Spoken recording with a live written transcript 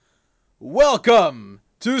Welcome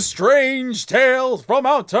to Strange Tales from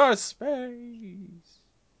Outer Space.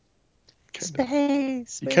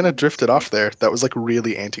 Space, You kind of space, drifted space. off there. That was like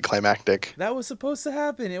really anticlimactic. That was supposed to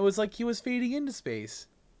happen. It was like he was fading into space.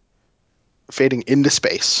 Fading into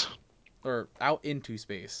space. Or out into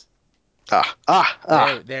space. There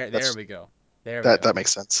There we go. There we that go. that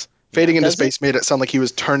makes sense. Yeah. Fading into Does it? space made it sound like he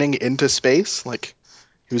was turning into space, like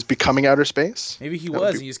he was becoming outer space. Maybe he That would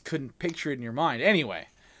was be and you just couldn't picture it in your mind. Anyway,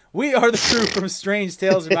 we are the crew from Strange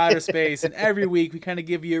Tales from Outer Space, and every week we kind of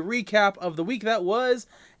give you a recap of the week that was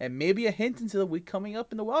and maybe a hint into the week coming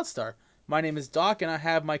up in the Wildstar. My name is Doc, and I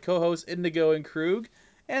have my co-hosts Indigo and Krug.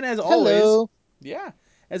 And as always, Hello. yeah,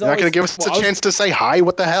 as You're not gonna always, give us well, a chance to say hi.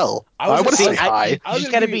 What the hell? I I was want gonna, to I say was, See, hi. I you was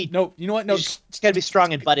just gonna gotta give you, be, no, you know what? No, you just gotta be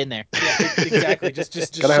strong and butt in there. yeah, exactly. Just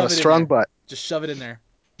Gotta have a shove it in strong there. butt. Just shove it in there.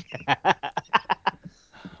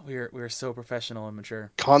 We're so professional and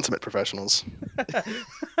mature. Consummate professionals.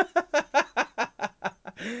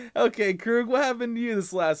 Okay, Krug, what happened to you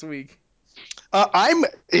this last week?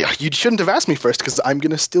 You shouldn't have asked me first because I'm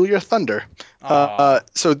gonna steal your thunder. Aw.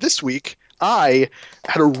 So this week I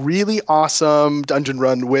had a really awesome dungeon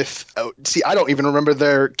run with. See, I don't even remember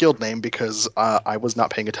their guild name because I was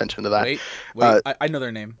not paying attention to that. Wait, Uh, I know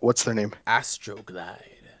their name. what's their name? Astroglide.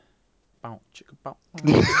 Bow, chicka, bow,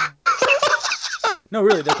 bow. No,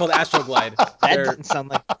 really, they're called Astroglide. That They're didn't sound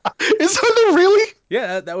like. Is that really?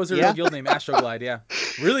 yeah, that was their real Yeah. guild name, Astroglide. Yeah,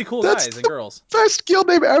 really cool That's guys and the girls. best guild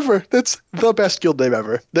name ever. That's the best guild name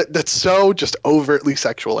ever. That's so just overtly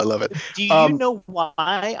sexual. I love it. Do you Um, know why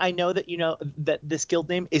I know that you know that this guild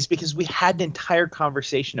name is because we had an entire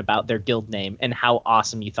conversation about their guild name and how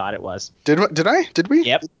awesome you thought it was. did we?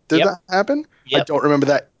 Yep. Did Yep. that happen? I Yep. don't remember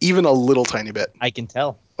that even a little tiny bit. I can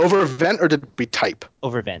tell. Over event or did we type?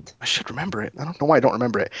 Overvent. I should remember it. I don't know why I don't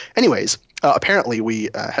remember it. Anyways, apparently we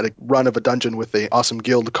had a run of a dungeon with a awesome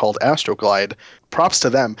guild called Astroglide. Props to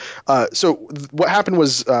them. What happened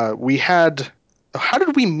was we had. How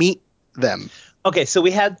did we meet them? Okay, so we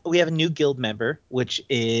have a new guild member, which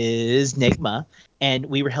is Nigma, and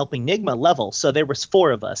we were helping Nigma level. So there was four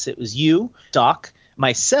of us. It was you, Doc,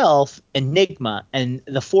 myself, and Nigma, and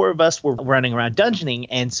the four of us were running around dungeoning,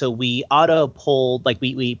 and so we auto pulled, like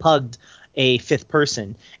we pugged a fifth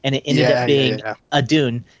person, and it ended up being Yeah. a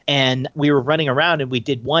Dune, and we were running around and we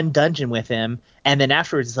did one dungeon with him, and then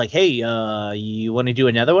afterwards it's like, hey, you want to do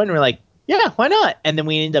another one? And we're like, yeah, why not? And then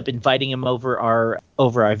we ended up inviting him over our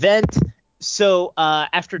event. So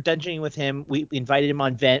after dungeoning with him, we invited him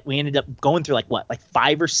on vent. We ended up going through like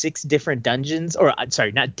 5 or 6 different dungeons, or I'm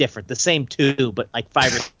sorry, not different, the same two, but like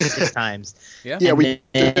 5 or 6 times. Yeah. Yeah, And we did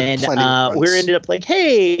then plenty of we runs. ended up like,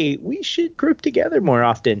 hey, we should group together more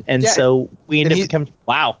often. And Yeah, so we and ended up he becoming,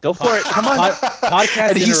 wow, go for it, come on. Podcast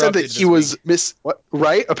and he said that interrupted he this was week.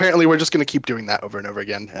 right. Apparently, we're just gonna keep doing that over and over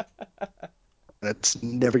again. It's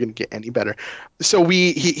never going to get any better. So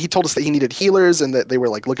he told us that he needed healers and that they were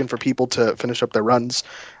like looking for people to finish up their runs.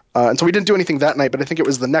 And so we didn't do anything that night, but I think it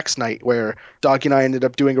was the next night where Doggy and I ended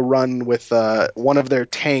up doing a run with one of their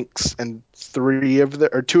tanks and two of their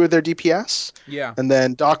DPS. Yeah. And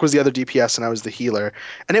then Doc was the other DPS and I was the healer.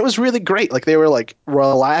 And it was really great. Like they were like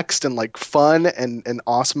relaxed and like fun and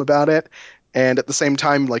awesome about it. And at the same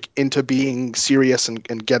time, like into being serious and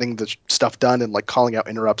getting the stuff done and like calling out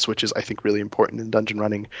interrupts, which is I think really important in dungeon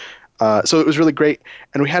running. So it was really great,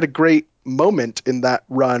 and we had a great moment in that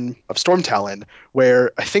run of Storm Talon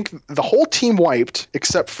where I think the whole team wiped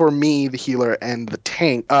except for me, the healer, and the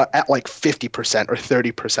tank at like 50% or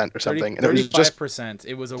 30% or 30, something, and it was just 35%.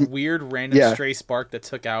 It was a weird random yeah, stray spark that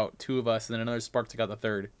took out two of us, and then another spark took out the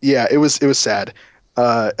third. yeah, it was sad.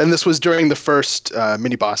 And this was during the first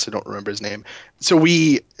mini boss. I don't remember his name. So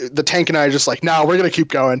the tank and I are just like, no, we're gonna keep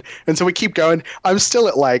going. And so we keep going. I'm still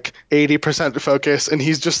at like 80% focus, and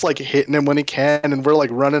he's just like hitting him when he can, and we're like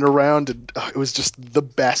running around, and it was just the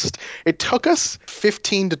best. It took us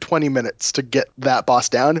 15 to 20 minutes to get that boss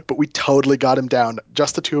down, but we totally got him down,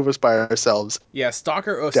 just the two of us by ourselves, Yeah, down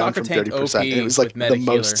Stalker from tank 30%. And it OP was like with the medic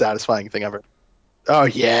most healer. satisfying thing ever. Oh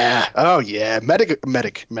yeah,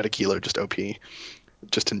 medic healer, just OP,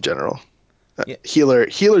 just in general. Yeah, Healer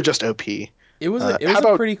just OP. it How was a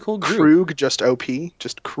about pretty cool group. Krug just OP?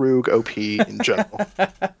 Just Krug OP in general.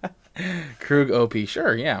 Krug OP,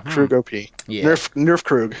 sure, yeah. Krug OP. Yeah. Nerf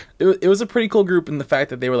Krug. It was a pretty cool group in the fact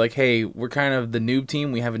that they were like, hey, we're kind of the noob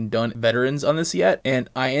team. We haven't done veterans on this yet. And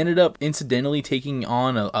I ended up incidentally taking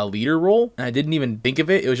on a leader role. And I didn't even think of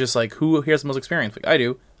it. It was just like, who here has the most experience? Like, I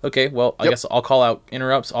do. Okay, well, I Yep. guess I'll call out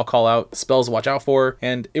interrupts. I'll call out spells to watch out for.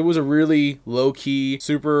 And it was a really low key,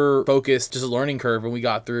 super focused, just a learning curve. And we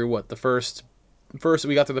got through, the first first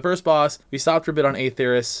we got through the first boss. We stopped for a bit on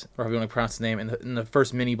Aetheris, or however you want to pronounce the name, and the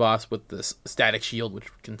first mini boss with this static shield, which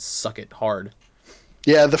can suck it hard.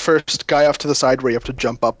 Yeah, the first guy off to the side where you have to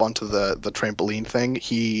jump up onto the trampoline thing,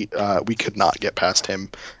 we could not get past him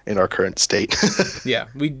in our current state. Yeah,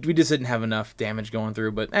 we just didn't have enough damage going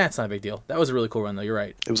through, but it's not a big deal. That was a really cool run, though. You're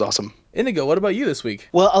right. It was awesome. Indigo, what about you this week?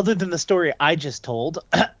 Well, other than the story I just told,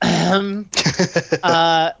 I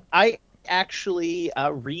actually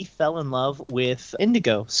fell in love with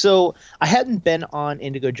Indigo. So I hadn't been on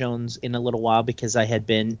Indigo Jones in a little while because I had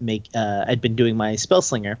been I'd been doing my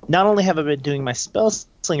Spellslinger. Not only have I been doing my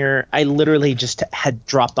Spellslinger, I literally just had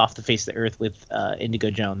dropped off the face of the earth with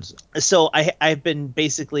Indigo Jones. So I've been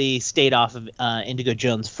basically stayed off of Indigo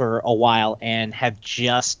Jones for a while and have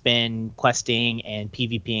just been questing and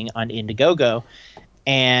PvPing on Indiegogo.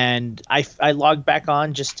 And I logged back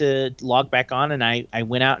on just to log back on, and I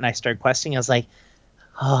went out and I started questing. I was like,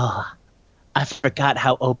 oh, I forgot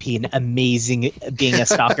how OP and amazing being a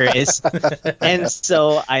stalker is. And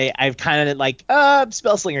so I've kind of like,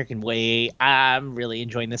 Spellslinger can wait. I'm really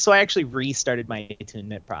enjoying this. So I actually restarted my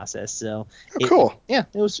attunement process. So Cool. It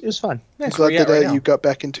was fun. Nice. I'm glad that right now? you got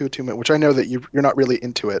back into attunement, which I know that you're not really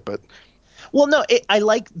into it, but Well, no, I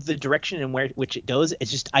like the direction in which it goes.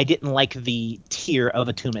 It's just I didn't like the tier of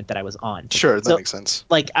attunement that I was on. sure, that makes sense.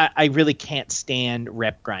 Like I really can't stand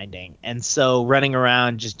rep grinding, and so running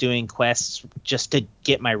around just doing quests just to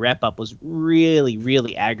get my rep up was really,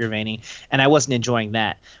 really aggravating, and I wasn't enjoying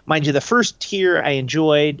that. Mind you, the first tier I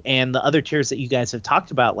enjoyed, and the other tiers that you guys have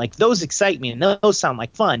talked about, like those excite me, and those sound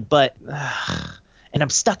like fun, but. And I'm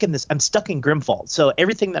stuck in Grimfall. So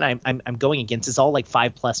everything that I'm going against is all like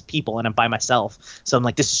 5+ people, and I'm by myself. So I'm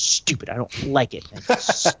like, this is stupid. I don't like it.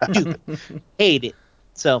 It's stupid. Hate it.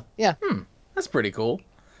 So yeah. That's pretty cool.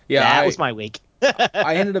 Yeah, that was my week.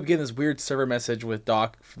 I ended up getting this weird server message with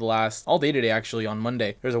Doc for the last all day today, actually, on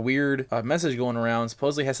Monday. There's a weird message going around.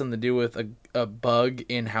 Supposedly has something to do with a bug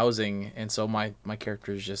in housing, and so my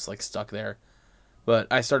character is just like stuck there. But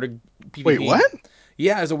I started PvP. Wait, what?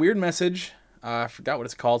 Yeah, there's a weird message. I forgot what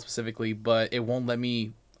it's called specifically, but it won't let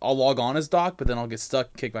me. I'll log on as Doc, but then I'll get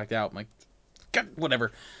stuck, kicked back out. I'm like, God,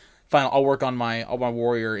 whatever. Fine, I'll work on my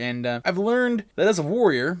warrior, and I've learned that as a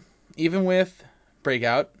warrior, even with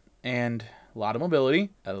breakout and a lot of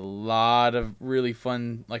mobility, a lot of really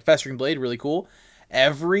fun, like Festering Blade, really cool.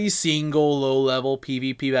 Every single low-level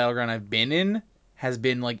PvP battleground I've been in has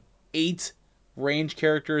been like 8 range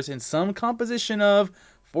characters in some composition of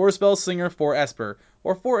 4 Spellslinger, 4 Esper,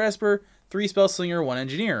 or 4 Esper, 3 Spellslinger, 1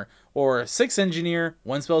 Engineer, or 6 Engineer,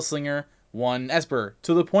 1 Spellslinger, 1 Esper,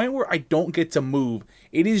 to the point where I don't get to move.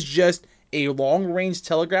 It is just a long-range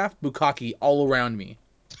telegraph Bukkake all around me.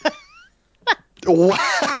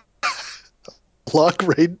 Wow. Long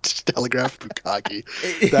range telegraph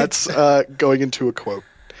Bukkake. That's going into a quote.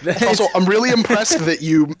 Also, I'm really impressed that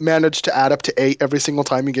you managed to add up to 8 every single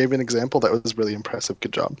time you gave an example. That was really impressive.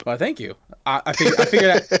 Good job. Well, thank you. I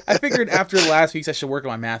figured after the last weeks I should work on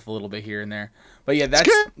my math a little bit here and there. But yeah, that's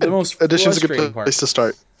the most Addition's a frustrating good part. place to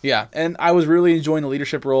start. Yeah, and I was really enjoying the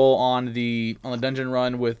leadership role on the dungeon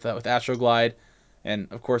run with Astroglide, and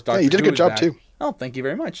of course Doctor Yeah, you did a Who good is job back. too. Oh, thank you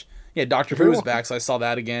very much. Yeah, Doctor You're very Who is welcome. back, so I saw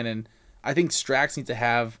that again, and I think Strax needs to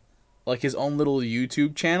have like his own little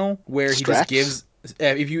YouTube channel where he just Strax? gives.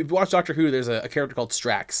 If you watch Doctor Who, there's a character called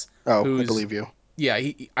Strax. Oh, I who's believe you. yeah,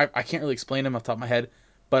 I can't really explain him off the top of my head,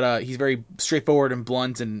 but he's very straightforward and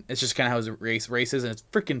blunt, and it's just kind of how his race is, and it's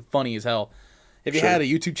freaking funny as hell. If you Sure. had a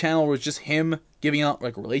YouTube channel where it's just him giving out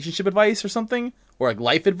like relationship advice or something, or like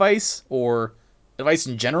life advice, or advice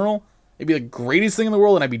in general, it'd be the greatest thing in the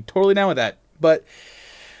world, and I'd be totally down with that. But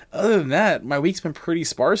other than that, my week's been pretty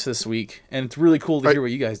sparse this week, and it's really cool to hear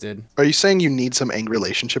what you guys did. Are you saying you need some angry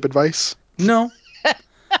relationship advice? No.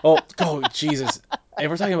 Oh, Jesus. If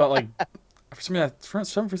we're talking about like for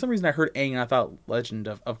some reason I heard Aang and I thought Legend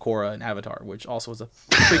of Korra and Avatar, which also was a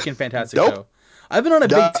freaking fantastic Nope. show. I've been on a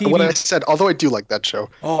big TV. What I said, although I do like that show.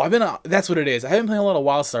 Oh, that's what it is. I haven't played a lot of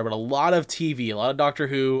WildStar, but a lot of TV, a lot of Doctor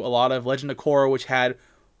Who, a lot of Legend of Korra, which had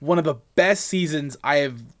one of the best seasons I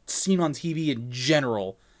have seen on TV in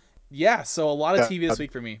general. Yeah, so a lot of TV this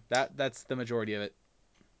week for me. That's the majority of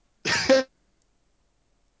it.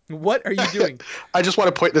 What are you doing? I just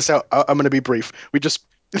want to point this out. I'm going to be brief. We just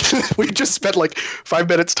spent like 5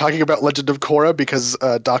 minutes talking about Legend of Korra because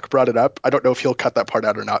Doc brought it up. I don't know if he'll cut that part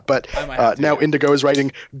out or not, but I might have to, now yeah. Indigo is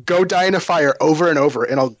writing "Go die in a fire" over and over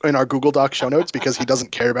in our Google Doc show notes because he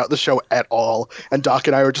doesn't care about the show at all. And Doc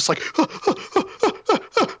and I were just like,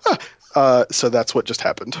 so that's what just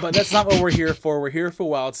happened. But that's not what we're here for. We're here for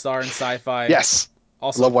WildStar and sci-fi. Yes,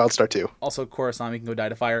 Also, love WildStar too. Also, Coruscant, we can go die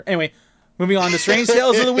to fire. Anyway, moving on to Strange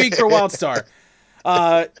Tales of the Week for WildStar.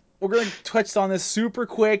 We're going to touch on this super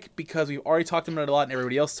quick because we've already talked about it a lot and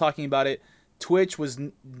everybody else is talking about it. Twitch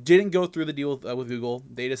didn't go through the deal with Google.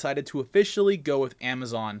 They decided to officially go with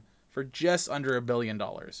Amazon for just under $1 billion.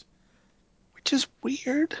 Which is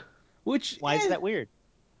weird. Which Why is that weird?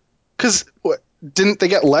 Because what, didn't they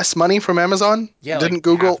get less money from Amazon? Yeah, Didn't like half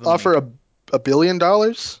Google the money. offer $1 billion?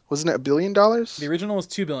 Wasn't it $1 billion? The original was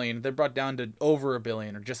 $2 billion. They brought down to over $1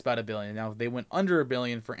 billion or just about $1 billion. Now they went under $1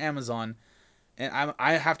 billion for Amazon, and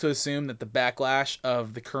I have to assume that the backlash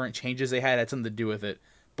of the current changes they had something to do with it.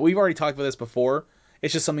 But we've already talked about this before.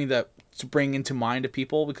 It's just something that to bring into mind to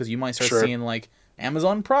people because you might start Sure. seeing like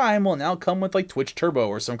Amazon Prime will now come with like Twitch Turbo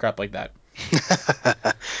or some crap like that.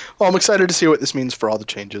 Well, I'm excited to see what this means for all the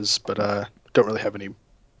changes, but don't really have any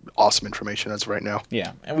awesome information as of right now.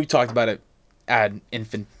 Yeah, and we've talked about it ad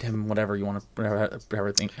infinitum, whatever you want to, how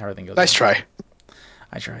everything goes. Nice try.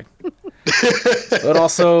 I tried. But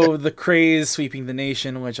also the craze sweeping the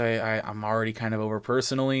nation, which I'm already kind of over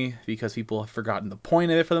personally because people have forgotten the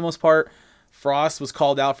point of it for the most part. Frost was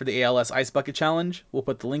called out for the ALS Ice Bucket Challenge. We'll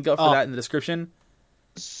put the link up for Oh. that in the description.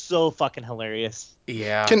 So fucking hilarious.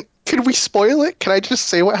 Yeah. Can we spoil it? Can I just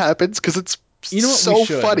say what happens? Because it's You know what? so We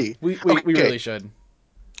should. funny. We Okay. really should.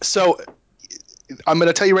 So I'm going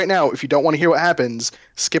to tell you right now, if you don't want to hear what happens,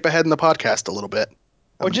 skip ahead in the podcast a little bit.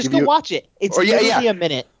 Or just go watch it. It's literally a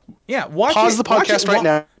minute. Yeah, watch Pause it. the podcast right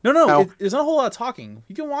now. No. There's not a whole lot of talking.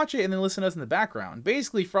 You can watch it and then listen to us in the background.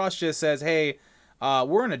 Basically, Frost just says, hey,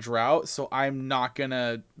 we're in a drought, so I'm not going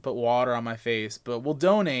to put water on my face, but we'll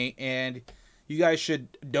donate, and you guys should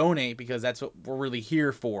donate because that's what we're really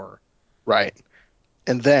here for. Right.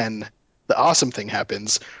 And then the awesome thing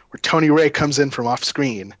happens where Tony Ray comes in from off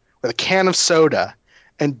screen with a can of soda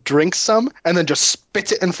and drinks some and then just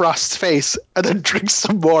spits it in Frost's face and then drinks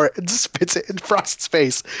some more and spits it in Frost's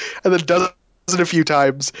face and then does it a few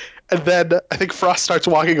times. And then I think Frost starts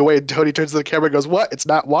walking away and Tony turns to the camera and goes, "What? It's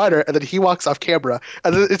not water." And then he walks off camera.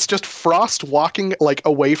 And then it's just Frost walking like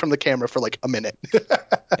away from the camera for like a minute.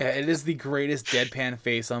 Yeah, it is the greatest deadpan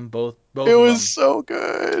face on both It of them. was so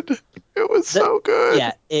good. It was so good.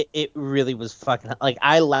 Yeah, it really was fucking like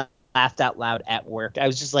I laughed out loud at work. I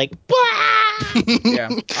was just like, bah! Yeah,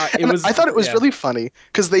 it was. I thought it was really funny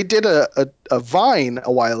because they did a Vine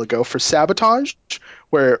a while ago for Sabotage,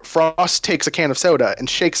 where Frost takes a can of soda and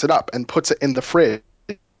shakes it up and puts it in the fridge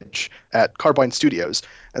at Carbine Studios,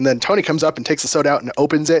 and then Tony comes up and takes the soda out and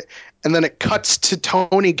opens it, and then it cuts to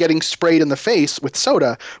Tony getting sprayed in the face with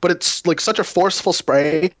soda, but it's like such a forceful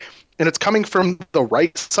spray. And it's coming from the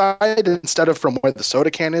right side instead of from where the soda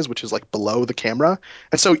can is, which is like below the camera.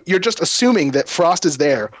 And so you're just assuming that Frost is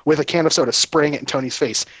there with a can of soda spraying it in Tony's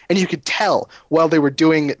face. And you could tell while they were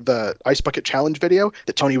doing the Ice Bucket Challenge video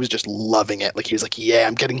that Tony was just loving it. Like he was like, "Yeah,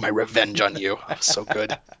 I'm getting my revenge on you." Oh, so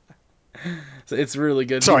good. So it's really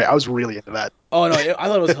good. Sorry, I was really into that. Oh no, I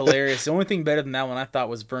thought it was hilarious. The only thing better than that one I thought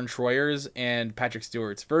was Vern Troyer's and Patrick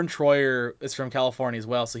Stewart's. Vern Troyer is from California as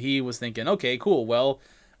well, so he was thinking, okay, cool, well,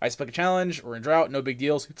 Ice Bucket Challenge, we're in drought, no big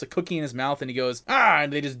deal. So he puts a cookie in his mouth and he goes,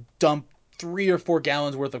 and they just dump 3 or 4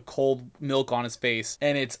 gallons worth of cold milk on his face,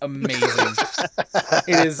 and it's amazing.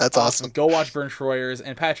 It is That's awesome. Go watch Vern Troyer's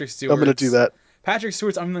and Patrick Stewart's. I'm gonna do that. Patrick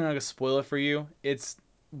Stewart's, I'm not gonna spoil it for you. It's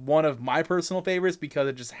one of my personal favorites because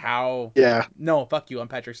of just how. Yeah. No, fuck you. I'm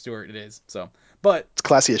Patrick Stewart. It is so. But it's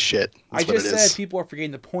classy as shit. That's I just said people are forgetting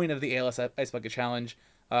the point of the ALS Ice Bucket Challenge.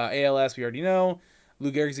 ALS, we already know.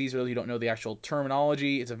 Lou Gehrig disease, really, you don't know the actual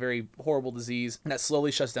terminology. It's a very horrible disease that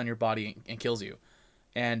slowly shuts down your body and kills you.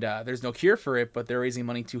 And there's no cure for it, but they're raising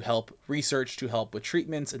money to help research, to help with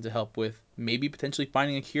treatments, and to help with maybe potentially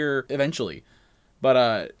finding a cure eventually.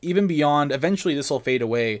 But even beyond, eventually this will fade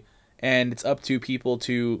away, and it's up to people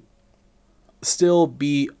to still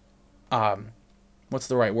be, what's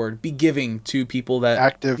the right word? Be giving to people that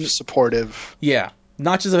active, supportive. Yeah,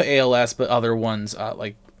 not just of ALS, but other ones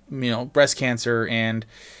like breast cancer and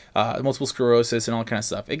multiple sclerosis and all kind of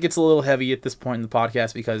stuff. It gets a little heavy at this point in the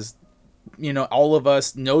podcast because all of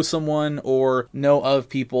us know someone or know of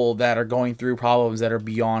people that are going through problems that are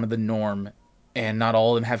beyond the norm, and not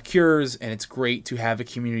all of them have cures. And it's great to have a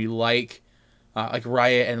community like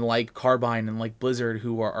Riot and like Carbine and like Blizzard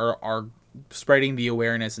who are spreading the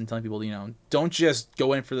awareness and telling people, don't just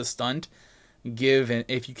go in for the stunt. Give, and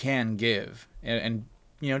if you can, give, and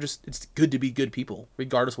just it's good to be good people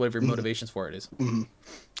regardless of whatever your motivations for it is. Mm-hmm.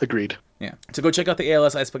 Agreed. Yeah, so go check out the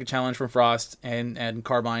ALS Ice Bucket Challenge from Frost and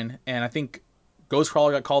Carbine, and I think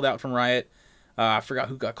Ghostcrawler got called out from Riot. I forgot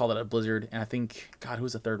who got called out at Blizzard, and I think who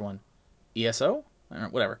was the third one? ESO? I don't know,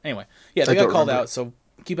 whatever. Anyway, yeah, they got called out, so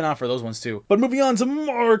keep an eye out for those ones too. But moving on to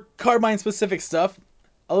more Carbine specific stuff.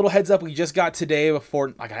 a little heads up we just got today,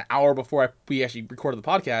 before like an hour before we actually recorded the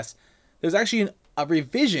podcast. There's actually a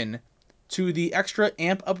revision to the extra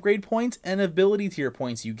amp upgrade points and ability tier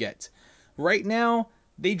points you get. Right now,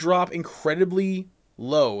 they drop incredibly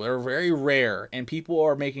low. They're very rare, and people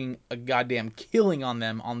are making a goddamn killing on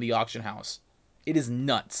them on the auction house. It is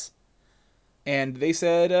nuts. And they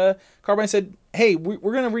said, Carbine said, hey, we're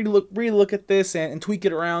going to relook at this and tweak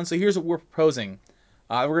it around. So here's what we're proposing.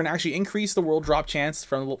 We're going to actually increase the world drop chance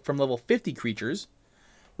from level 50 creatures.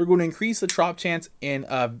 We're going to increase the drop chance in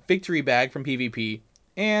a victory bag from PvP.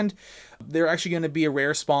 And they're actually going to be a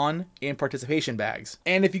rare spawn in participation bags.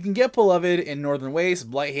 And if you can get Beloved in Northern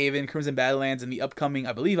Waste, Blighthaven, Crimson Badlands, and the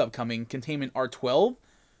upcoming Containment R12,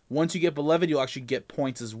 once you get Beloved, you'll actually get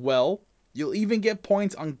points as well. You'll even get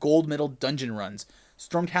points on gold medal dungeon runs.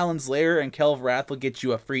 Stormtalon's Lair and Kell Wrath will get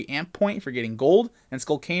you a free amp point for getting gold, and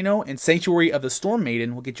Skullcano and Sanctuary of the Storm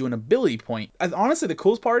Maiden will get you an ability point. As honestly, the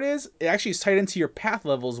coolest part is, it actually is tied into your path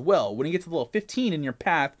level as well. When you get to level 15 in your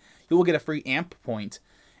path, you will get a free amp point.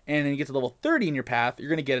 And then you get to level 30 in your path, you're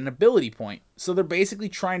going to get an ability point. So they're basically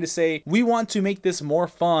trying to say, we want to make this more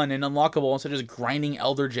fun and unlockable instead of just grinding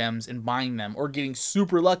Elder Gems and buying them or getting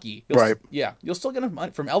super lucky. Right. You'll still get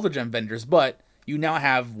them from Elder Gem vendors, but you now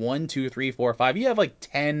have 1, 2, 3, 4, 5. You have like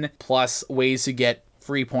 10 plus ways to get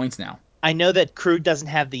free points now. I know that Krug doesn't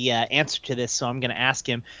have the answer to this, so I'm going to ask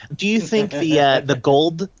him. Do you think the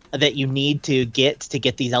gold that you need to get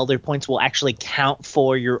these Elder points will actually count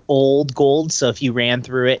for your old gold? So if you ran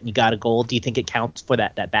through it and you got a gold, do you think it counts for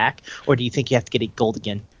that back? Or do you think you have to get a gold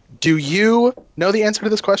again? Do you know the answer to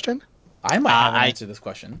this question? I might have an answer to this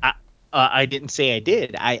question. I didn't say I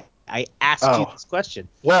did. I asked you this question.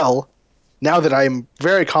 Well, now that I'm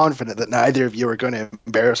very confident that neither of you are going to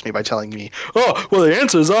embarrass me by telling me, oh, well, the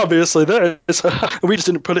answer is obviously this. We just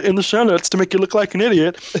didn't put it in the show notes to make you look like an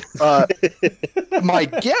idiot. My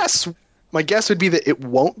guess would be that it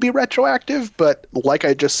won't be retroactive, but like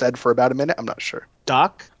I just said for about a minute, I'm not sure.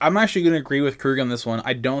 Doc? I'm actually going to agree with Krug on this one.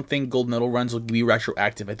 I don't think gold medal runs will be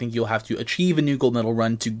retroactive. I think you'll have to achieve a new gold medal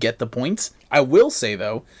run to get the points. I will say,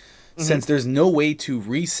 though, since there's no way to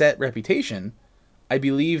reset reputation, I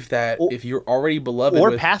believe that if you're already beloved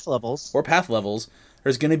or path levels,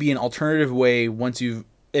 there's going to be an alternative way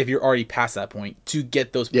if you're already past that point to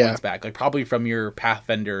get those points back, like probably from your path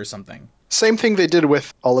vendor or something. Same thing they did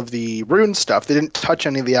with all of the rune stuff. They didn't touch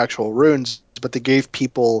any of the actual runes, but they gave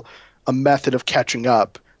people a method of catching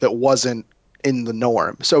up that wasn't in the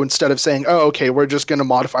norm. So instead of saying, oh, okay, we're just going to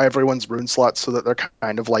modify everyone's rune slots so that they're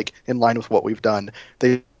kind of like in line with what we've done,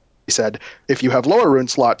 they said, if you have lower rune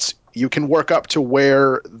slots, you can work up to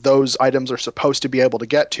where those items are supposed to be able to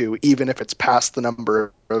get to, even if it's past the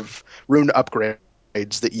number of rune upgrades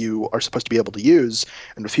that you are supposed to be able to use.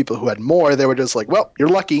 And with people who had more, they were just like, well, you're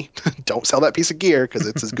lucky. Don't sell that piece of gear because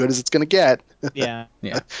it's as good as it's going to get. Yeah.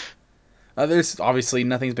 There's obviously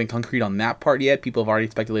nothing's been concrete on that part yet. People have already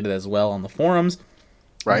speculated as well on the forums.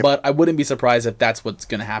 Right. But I wouldn't be surprised if that's what's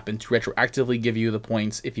going to happen, to retroactively give you the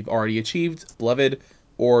points if you've already achieved Beloved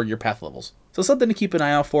or your path levels. So something to keep an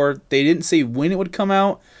eye out for. They didn't say when it would come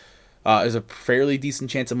out. There's a fairly decent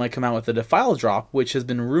chance it might come out with the Defile drop, which has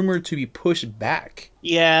been rumored to be pushed back.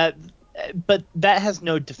 Yeah, but that has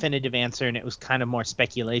no definitive answer, and it was kind of more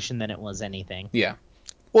speculation than it was anything. Yeah.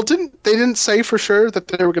 Well, they didn't say for sure that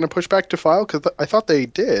they were going to push back Defile? Because I thought they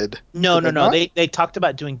did. No. They talked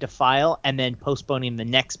about doing Defile and then postponing the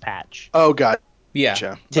next patch. Oh, God. Yeah.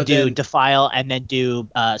 To do Defile and then do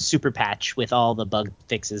Super Patch with all the bug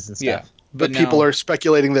fixes and stuff. Yeah. But people are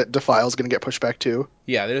speculating that Defile is going to get pushed back too.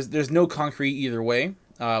 Yeah, there's no concrete either way.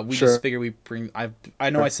 We just figure we bring. I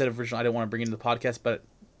know I said originally I didn't want to bring it into the podcast, but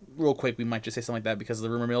real quick we might just say something like that because the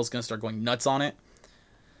rumor mill is going to start going nuts on it.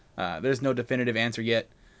 There's no definitive answer yet,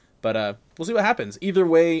 but we'll see what happens. Either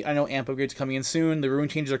way, I know amp upgrades are coming in soon. The rune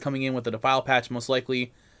changes are coming in with the Defile patch most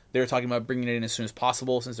likely. They're talking about bringing it in as soon as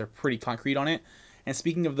possible since they're pretty concrete on it. And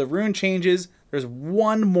speaking of the rune changes, there's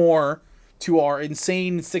one more to our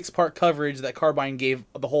insane 6-part coverage that Carbine gave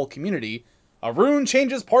the whole community. A Rune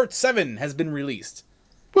Changes Part 7 has been released.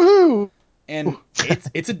 Woohoo! And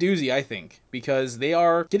it's a doozy, I think, because they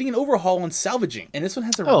are getting an overhaul on salvaging. And this one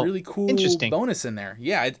has a really cool bonus in there.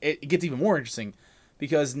 Yeah, it gets even more interesting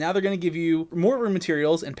because now they're going to give you more rune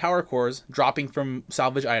materials and power cores dropping from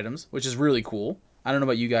salvage items, which is really cool. I don't know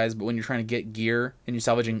about you guys, but when you're trying to get gear and you're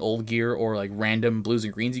salvaging old gear or like random blues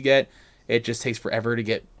and greens you get, it just takes forever to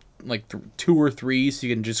get like 2 or 3 so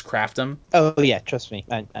you can just craft them. Oh yeah, trust me,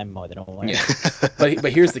 I'm more than aware. Yeah.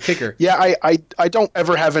 but here's the kicker. Yeah, I don't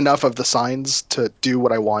ever have enough of the signs to do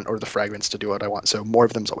what I want or the fragments to do what I want, so more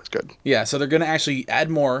of them's always good. Yeah, so they're going to actually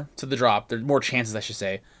add more to the drop. There's more chances, I should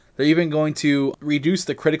say. They're even going to reduce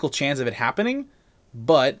the critical chance of it happening,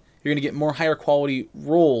 but you're going to get more higher quality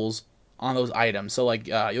rolls on those items. So like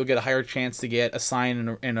you'll get a higher chance to get a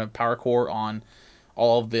sign and a power core on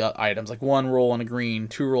all of the items, like 1 roll on a green,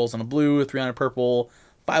 2 rolls on a blue, 3 on a purple,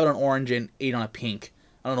 5 on an orange, and 8 on a pink.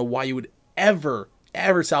 I don't know why you would ever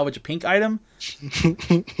salvage a pink item,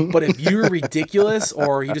 but if you're ridiculous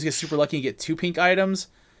or you just get super lucky and get 2 pink items,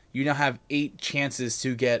 you now have 8 chances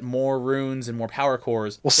to get more runes and more power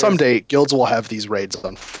cores. Well, someday guilds will have these raids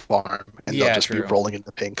on farm, and they'll Yeah, just be true. rolling in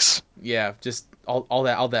the pinks. Yeah, just all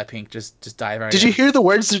that pink, just dive right Did in. you hear the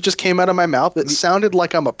words that just came out of my mouth? It sounded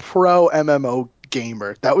like I'm a pro MMO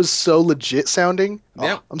gamer. That was so legit sounding.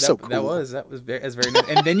 Yeah, I'm so cool. That was very nice.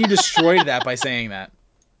 And then you destroyed that by saying that.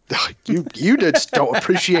 You just don't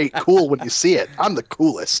appreciate cool when you see it. I'm the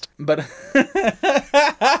coolest. But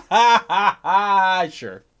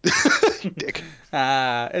sure. Dick.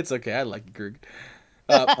 It's okay. I like Grug.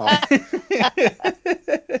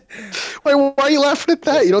 Why are you laughing at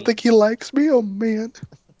that? You don't think he likes me? Oh man,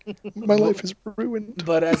 my life is ruined.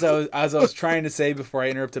 But as I was trying to say before I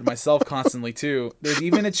interrupted myself constantly too, there's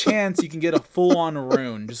even a chance you can get a full on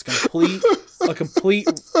rune, just a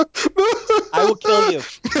complete. I will kill you.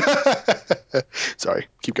 Sorry,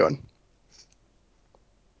 keep going.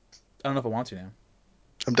 I don't know if I want to now.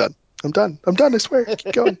 I'm done. I swear.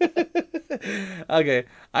 Keep going. Okay,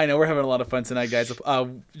 I know we're having a lot of fun tonight, guys.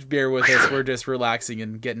 Bear with us. We're just relaxing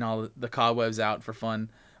and getting all the cobwebs out for fun.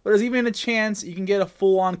 But there's even a chance you can get a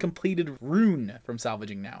full-on completed rune from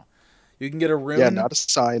salvaging now. You can get a rune. Yeah, not a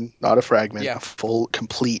sign, not a fragment. Yeah. A full,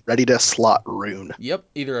 complete, ready to slot rune. Yep,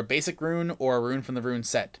 either a basic rune or a rune from the rune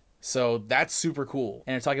set. So that's super cool.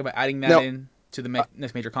 And they're talking about adding that in to the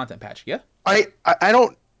next major content patch. Yeah. I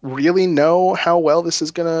don't really know how well this is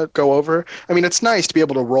gonna go over. I mean, it's nice to be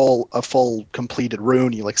able to roll a full completed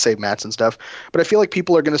rune, you like save mats and stuff, but I feel like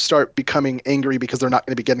people are gonna start becoming angry because they're not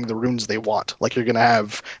gonna be getting the runes they want. Like you're gonna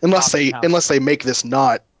have unless they make this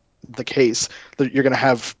not the case, that you're going to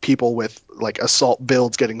have people with like assault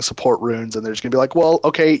builds getting support runes, and they're just going to be like, well,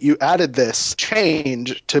 okay, you added this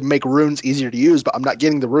change to make runes easier to use, but I'm not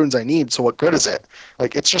getting the runes I need, so what good is it?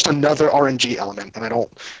 Like, it's just another RNG element, and I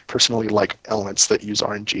don't personally like elements that use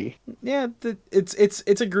RNG. Yeah,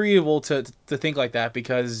 it's agreeable to think like that,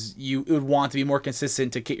 because you would want to be more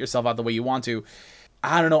consistent to kit yourself out the way you want to.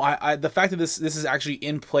 I don't know. I the fact that this is actually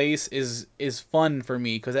in place is fun for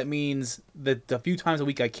me, because that means that the few times a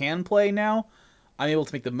week I can play now, I'm able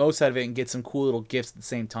to make the most out of it and get some cool little gifts at the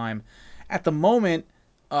same time. At the moment,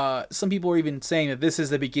 some people are even saying that this is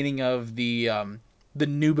the beginning of the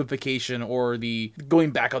noobification, or the going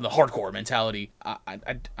back on the hardcore mentality.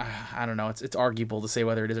 I don't know. It's arguable to say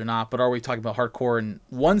whether it is or not, but are we talking about hardcore in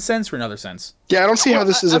one sense or another sense? Yeah, I don't see how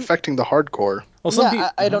this is affecting the hardcore.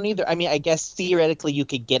 Well, I don't either. I mean, I guess theoretically you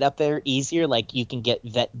could get up there easier. Like you can get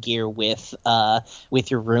vet gear with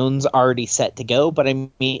your runes already set to go. But I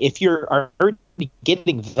mean, if you're already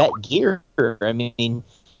getting vet gear, I mean,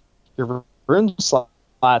 your rune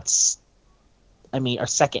slots, I mean, are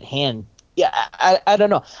secondhand. Yeah, I don't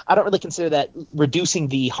know. I don't really consider that reducing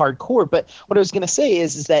the hardcore. But what I was going to say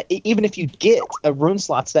is that even if you get rune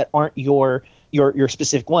slots that aren't your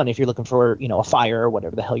specific one, if you're looking for a fire or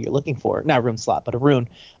whatever the hell you're looking for, not a rune slot but a rune,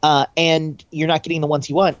 and you're not getting the ones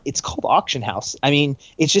you want, it's called auction house. I mean,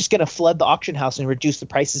 it's just going to flood the auction house and reduce the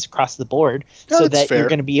prices across the board, so that fair. you're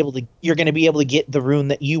going to be able to get the rune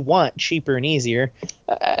that you want cheaper and easier.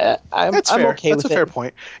 I'm fair. okay That's with a fair it.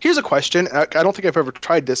 point. Here's a question. I don't think I've ever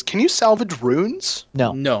tried this. Can you salvage runes?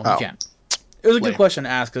 No, you can't. It was a Lame. good question to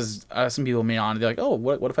ask, because some people may on. They're like, "Oh,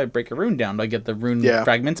 what if I break a rune down? Do I get the rune Yeah.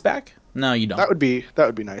 fragments back?" No, you don't. That would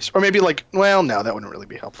be nice. Or maybe like, well, no, that wouldn't really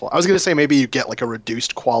be helpful. I was gonna say maybe you get like a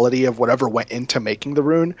reduced quality of whatever went into making the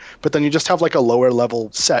rune, but then you just have like a lower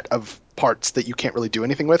level set of parts that you can't really do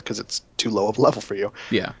anything with because it's too low of a level for you.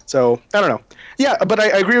 Yeah. So I don't know. Yeah, but I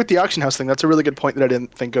agree with the auction house thing. That's a really good point that I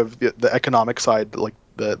didn't think of, the economic side, like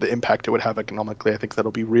the impact it would have economically. I think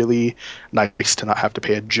that'll be really nice to not have to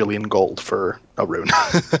pay a jillion gold for a rune.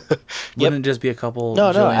 Wouldn't it just be a couple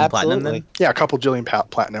No, jillion platinum absolutely. then? Yeah, a couple jillion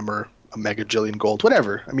platinum or a mega jillion gold,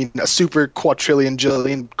 whatever. I mean, a super quadrillion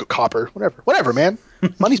jillion copper, whatever, man.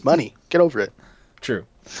 Money's money. Get over it. True.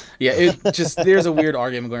 Yeah, it just there's a weird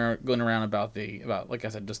argument going around about like I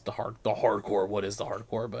said, just the hardcore. What is the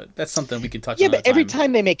hardcore? But that's something we can touch on But another every time.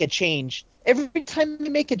 time they make a change,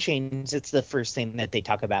 it's the first thing that they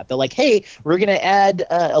talk about. They're like, "Hey, we're gonna add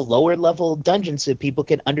a lower level dungeon so people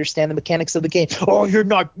can understand the mechanics of the game." Oh, you're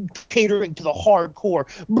not catering to the hardcore.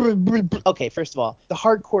 Okay, first of all, the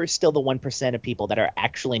hardcore is still the 1% of people that are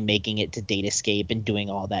actually making it to Datascape and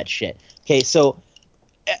doing all that shit. Okay, so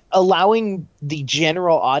allowing the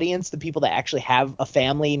general audience, the people that actually have a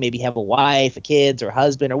family, maybe have a wife, a kids, or a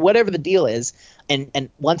husband, or whatever the deal is, and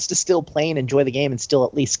wants to still play and enjoy the game and still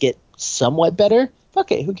at least get somewhat better.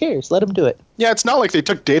 Fuck it, who cares? Let them do it. Yeah, it's not like they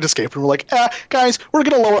took Datascape and were like, guys, we're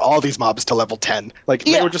going to lower all these mobs to level 10. Like,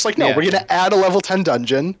 they Yeah. were just like, no, Yeah. we're going to add a level 10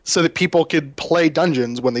 dungeon so that people could play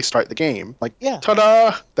dungeons when they start the game. Like, Yeah.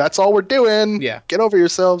 ta-da, that's all we're doing. Yeah. Get over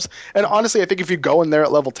yourselves. And honestly, I think if you go in there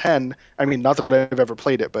at level 10, I mean, not that I've ever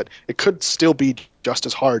played it, but it could still be just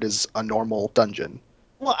as hard as a normal dungeon.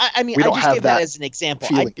 Well, I mean, We I don't just have gave that that as an example. I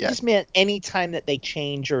feeling yet. just meant any time that they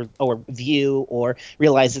change or view or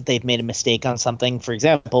realize that they've made a mistake on something. For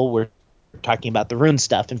example, we're talking about the rune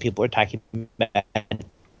stuff, and people are talking about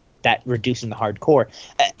that reducing the hardcore.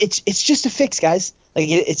 It's just a fix, guys. Like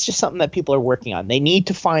it's just something that people are working on. They need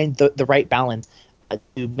to find the right balance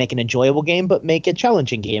to make an enjoyable game, but make a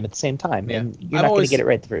challenging game at the same time. Yeah. And you're not going to get it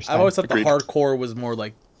right the first time. I've always thought Agreed. the hardcore was more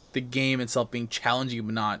like the game itself being challenging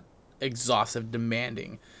but not exhaustive,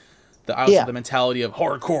 demanding. Yeah. The mentality of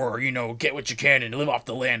hardcore, you know, get what you can and live off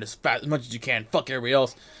the land as much as you can. Fuck everybody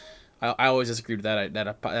else. I always disagree with that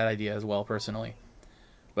idea as well, personally.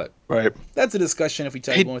 But Right. that's a discussion if we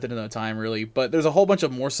try Hey- going with it another time, really. But there's a whole bunch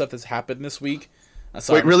of more stuff that's happened this week.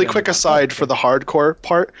 Wait, really quick aside for the hardcore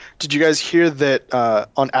part. Did you guys hear that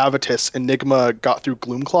on Avitus, Enigma got through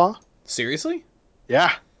Gloomclaw? Seriously?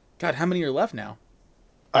 Yeah, God, how many are left now?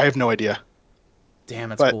 I have no idea. Damn,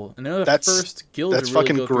 that's But cool. And they're the that's first guild that's to really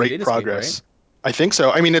fucking go through great Datascape, progress. right? I think so.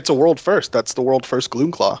 I mean, it's a world first. That's the world first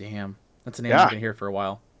Gloomclaw. Damn. That's a name Yeah. I've been here for a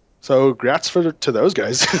while. So, congrats to those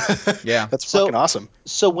guys. Yeah. That's So- fucking awesome.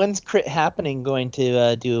 So when's Crit Happening going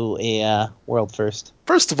to do a world first?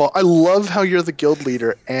 First of all, I love how you're the guild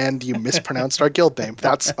leader and you mispronounced our guild name.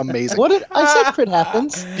 That's amazing. What did I said? Crit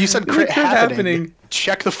happens. You said You crit, said crit happening. happening.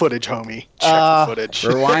 Check the footage, homie. Check the footage.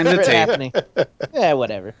 Rewind the Crit tape. Happening. Yeah,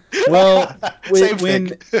 whatever. Well,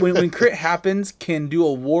 Same when Crit Happens can do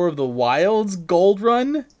a War of the Wilds gold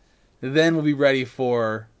run, then we'll be ready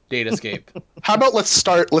for Datascape. How about let's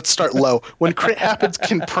start low. When Crit Happens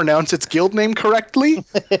can pronounce its guild name correctly,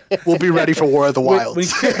 we'll be ready for War of the Wilds. When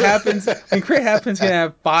Crit Happens can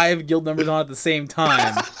have 5 guild members on at the same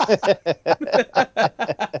time.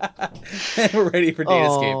 And we're ready for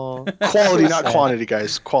Datascape. Oh, Quality, so not sad. quantity,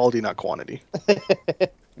 guys. Quality, not quantity.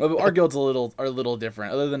 Well, our guilds are a little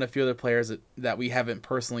different. Other than a few other players that we haven't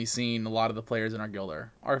personally seen, a lot of the players in our guild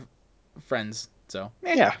are friends. So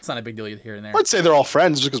Yeah. it's not a big deal here and there. I'd say they're all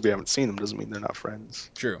friends just because we haven't seen them doesn't mean they're not friends.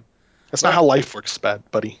 True. That's not how life works,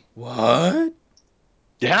 buddy. What?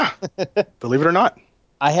 Yeah. Believe it or not.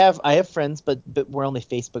 I have friends, but we're only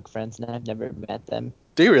Facebook friends, and I've never met them.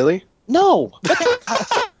 Do you really? No.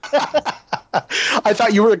 I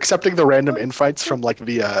thought you were accepting the random invites from like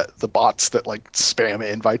the bots that like spam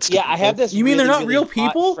invites to Yeah, I have people. this. You mean they're really, not really real hot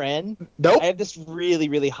people? Friend. Nope. I have this really,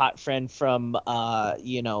 really hot friend from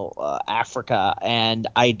Africa, and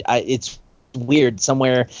I it's weird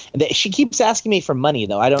somewhere. She keeps asking me for money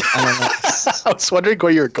though. I don't know. I was wondering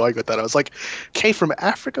where you were going with that. I was like, okay, from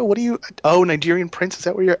Africa, what do you... Oh, Nigerian prince, is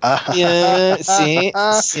that where you're... Yeah, see.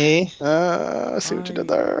 see what you did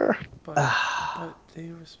there. But they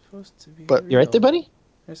were supposed to be But- real. You right there, buddy?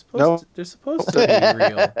 They're No. supposed to be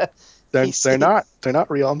real. They're not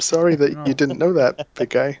real. I'm sorry that No. you didn't know that, big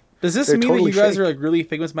guy. Does this They're mean totally that you guys fake. are like really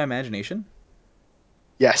figments of my imagination?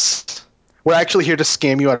 Yes. We're actually here to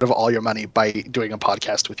scam you out of all your money by doing a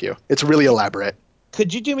podcast with you. It's really elaborate.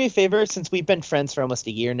 Could you do me a favor? Since we've been friends for almost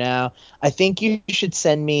a year now, I think you should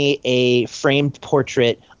send me a framed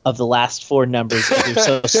portrait of the last 4 numbers of your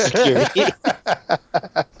social security.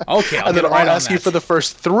 Okay, And then I'll ask you for the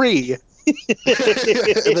first 3.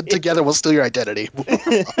 And then together we'll steal your identity.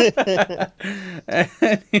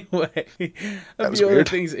 Anyway, a was few other weird.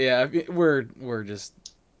 things. Yeah, we're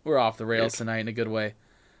off the rails tonight in a good way.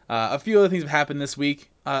 A few other things have happened this week.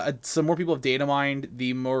 Some more people have data mined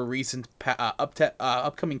the more recent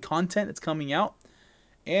upcoming content that's coming out,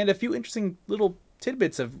 and a few interesting little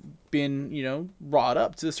tidbits have been brought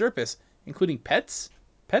up to the surface, including pets.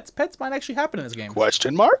 Pets might actually happen in this game.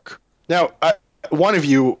 Question mark? Now, one of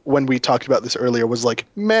you, when we talked about this earlier, was like,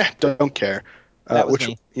 "Meh, don't care." That was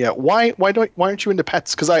me. Yeah. Why aren't you into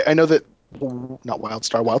pets? Because I know that not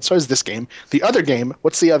WildStar. WildStar is this game. The other game.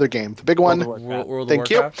 What's the other game? The big one. World of Thank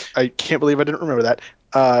you. Warcraft. I can't believe I didn't remember that.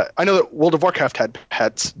 I know that World of Warcraft had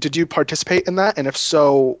pets. Did you participate in that? And if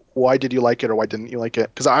so, why did you like it or why didn't you like it?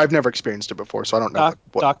 Because I've never experienced it before, so I don't know Doc,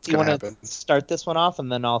 what's do you going to want happen. to start this one off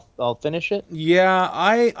and then I'll finish it? Yeah,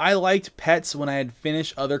 I liked pets when I had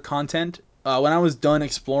finished other content. When I was done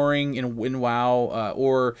exploring in WoW,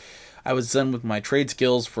 or I was done with my trade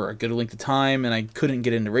skills for a good length of time, and I couldn't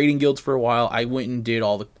get into raiding guilds for a while. I went and did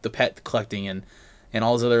all the pet collecting and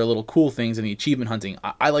all those other little cool things and the achievement hunting.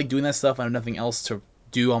 I like doing that stuff. I have nothing else to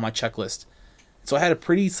do on my checklist. So I had a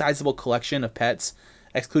pretty sizable collection of pets,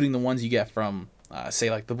 excluding the ones you get from, say,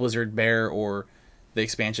 like the Blizzard Bear or the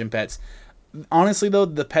expansion pets. Honestly, though,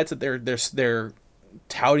 the pets that they're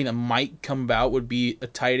touting that might come about would be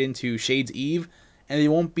tied into Shade's Eve, and they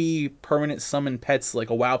won't be permanent summon pets like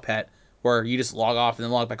a WoW pet, where you just log off and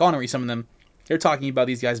then log back on and resummon them. They're talking about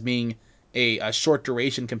these guys being a short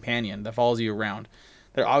duration companion that follows you around.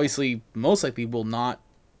 They're obviously most likely will not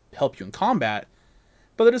help you in combat,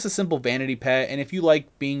 but they're just a simple vanity pet. And if you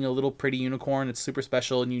like being a little pretty unicorn, it's super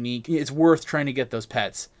special and unique. It's worth trying to get those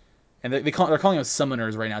pets. And they're calling them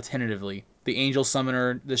summoners right now, tentatively. The Angel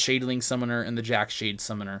Summoner, the Shadeling Summoner, and the Jack Shade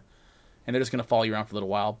Summoner. And they're just going to follow you around for a little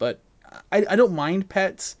while. But I don't mind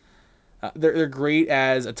pets. They're great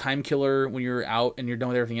as a time killer when you're out and you're done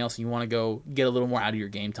with everything else and you want to go get a little more out of your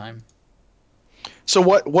game time. So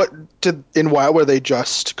what did in WoW, were they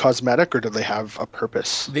just cosmetic or did they have a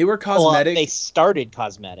purpose? They were Well, cosmetic. they started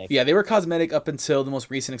cosmetic. Yeah, they were cosmetic up until the most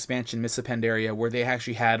recent expansion, Mists of Pandaria, where they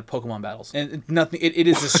actually had Pokemon battles. And nothing. It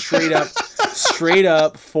is a straight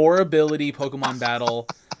up 4 ability Pokemon battle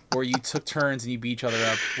where you took turns and you beat each other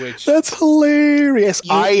up. Which That's hilarious.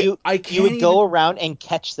 I You can't would go even. around and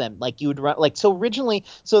catch them, like you would run, like, so originally,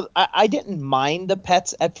 so I didn't mind the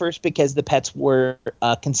pets at first because the pets were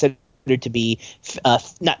considered to be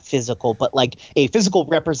not physical, but like a physical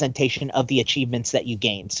representation of the achievements that you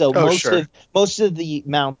gain. So Oh, sure. most of the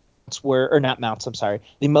mounts were, or not mounts, I'm sorry,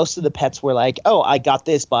 the most of the pets were like, oh, I got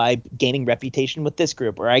this by gaining reputation with this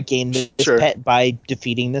group, or I gained this Sure. pet by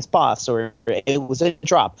defeating this boss, or it was a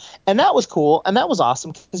drop. And that was cool, and that was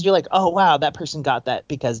awesome because you're like, oh wow, that person got that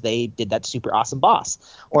because they did that super awesome boss,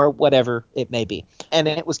 or whatever it may be. And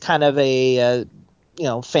it was kind of a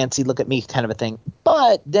fancy look at me kind of a thing.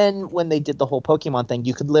 But then when they did the whole Pokemon thing,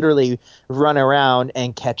 you could literally run around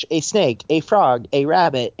and catch a snake, a frog, a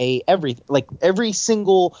rabbit, every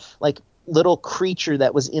single like little creature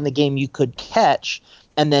that was in the game you could catch,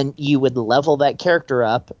 and then you would level that character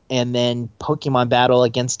up and then Pokemon battle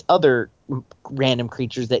against other random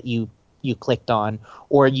creatures that you clicked on,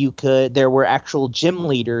 or there were actual gym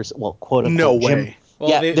leaders, well, quote No unquote gym. way. Well,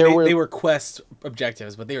 Yeah, there were. they were quest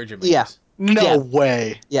objectives, but they were gym Yeah, leaders. No yeah,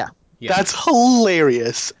 way. yeah. Yeah, That's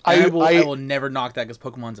hilarious. and I I will never knock that because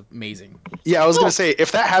Pokemon's amazing. Yeah, I was gonna Well, say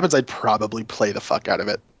if that happens, I'd probably play the fuck out of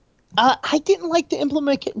it. I didn't like the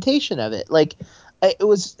implementation of it. Like, it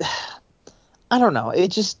was, I don't know.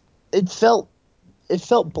 It felt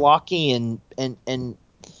blocky and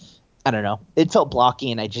I don't know. It felt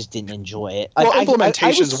blocky, and I just didn't enjoy it. Like, Well, I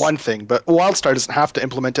implementation's was. one thing, but WildStar doesn't have to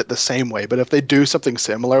implement it the same way. But if they do something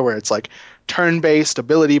similar, where it's like turn-based,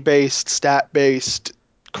 ability-based, stat-based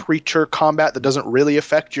creature combat that doesn't really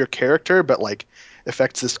affect your character, but like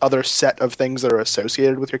affects this other set of things that are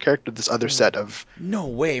associated with your character, this other set of No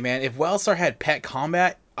way, man. If WildStar had pet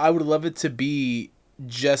combat, I would love it to be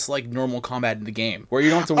just like normal combat in the game, where you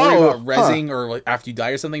don't have to worry oh, about huh. rezzing or like after you die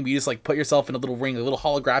or something, but you just like put yourself in a little ring, a little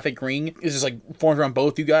holographic ring. It's just like formed around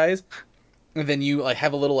both you guys, and then you like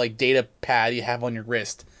have a little like data pad you have on your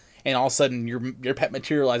wrist, and all of a sudden your pet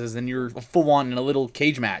materializes and you're full on in a little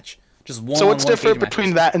cage match, just one So on what's one cage different between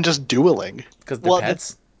matches that and just dueling? because they're Well,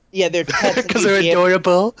 pets. yeah, they're pets, and Because you'd they're be able.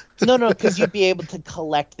 adorable. No, because you'd be able to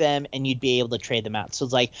collect them and you'd be able to trade them out. So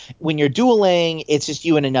it's like when you're dueling, it's just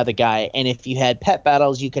you and another guy. And if you had pet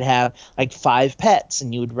battles, you could have like 5 pets,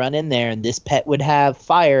 and you would run in there, and this pet would have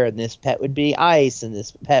fire, and this pet would be ice, and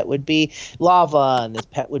this pet would be lava, and this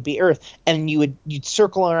pet would be earth. And you'd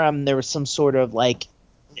circle around, and there was some sort of like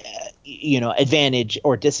advantage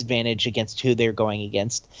or disadvantage against who they're going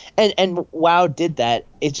against. And WoW did that.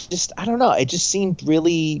 It's just, I don't know. It just seemed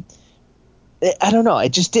really, I don't know. It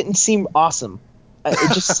just didn't seem awesome.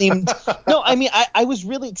 It just seemed no. I mean, I was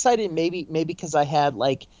really excited. Maybe because I had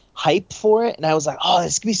like hype for it, and I was like, oh,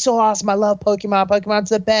 this could be so awesome. I love Pokemon. Pokemon's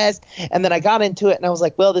the best. And then I got into it, and I was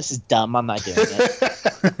like, well, this is dumb. I'm not doing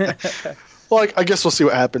it. Well, I guess we'll see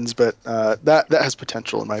what happens, but that has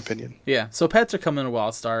potential in my opinion. Yeah, so pets are coming to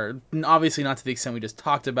WildStar. Obviously, not to the extent we just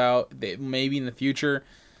talked about. They maybe in the future.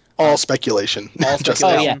 All speculation. All Just Oh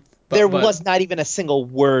now. yeah. speculation. There But was not even a single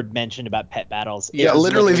word mentioned about pet battles. It Yeah, yeah, was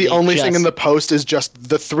literally the only thing in just the post is just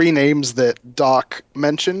the 3 names that Doc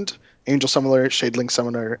mentioned: Angel Summoner, Shadeling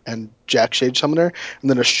Summoner, and Jack Shade Summoner, and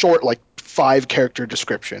then a short, like 5 character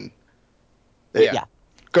description. yeah. yeah.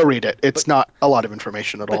 Go read it. It's But not a lot of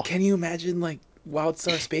information at but all. can you imagine like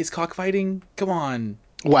WildStar space cockfighting? Come on.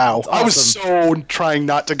 Wow. It's I was awesome. so trying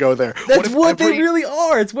not to go there. That's if what they really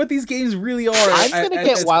are. It's what these games really are I'm at, gonna at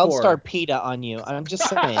get its WildStar core. PETA on you. I'm just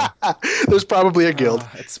saying. There's probably a guild.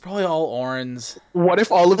 It's probably all orange. What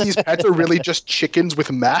if all of these pets are really just chickens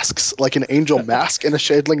with masks, like an angel mask and a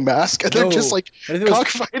shadling mask, and they're just No. like What if it was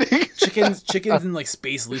cockfighting? chickens in like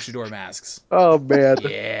space luchador masks? Oh man.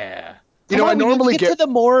 Yeah. You Come know, I on, we need to normally get get. to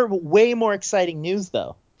the way more exciting news,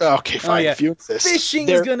 though. Okay, Oh fine. yeah. If you insist. Fishing is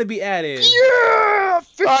There- gonna be added. Yeah,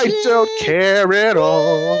 I don't fishing! care at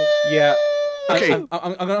all. Yeah. Okay.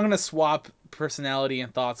 I'm gonna swap personality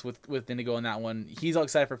and thoughts with Indigo on that one. He's all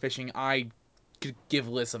excited for fishing. I could give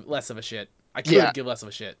less of a shit. I could Yeah. give less of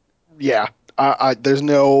a shit. Yeah. There's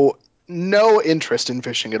no interest in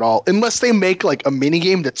fishing at all, unless they make like a mini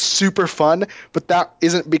game that's super fun. But that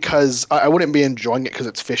isn't because I wouldn't be enjoying it because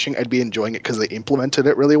it's fishing. I'd be enjoying it because they implemented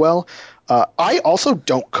it really well. I also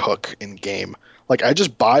don't cook in game. Like I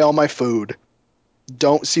just buy all my food.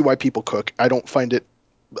 Don't see why people cook. I don't find it.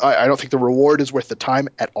 I don't think the reward is worth the time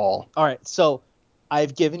at all. All right, so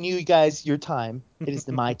I've given you guys your time. It is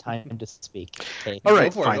my time to speak. Okay. All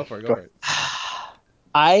right, Go for fine. it. Go for it. Go Go for it.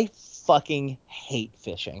 I fucking hate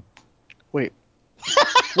fishing. Wait,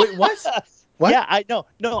 Wait, what? What? Yeah, I know.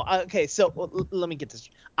 No, okay, so let me get this.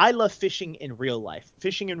 I love fishing in real life.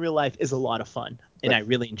 Fishing in real life is a lot of fun, and I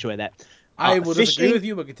really enjoy that. I will disagree Fishing, with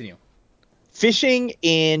you, but continue. fishing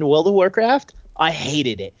in World of Warcraft, I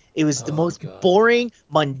hated it. It was the Oh, most God. boring,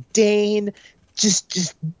 mundane,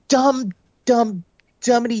 just dumb,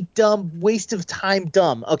 dummity dumb, waste of time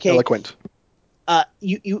dumb. Okay. eloquent.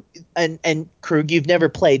 You and Krug, you've never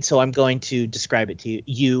played, so I'm going to describe it to you.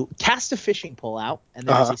 You cast a fishing pole out, and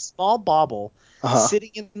there's Uh-huh. a small bobble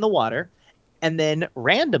sitting in the water, and then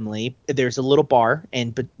randomly there's a little bar,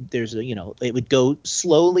 but there's it would go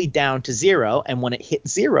slowly down to 0, and when it hit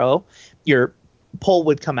 0, your pole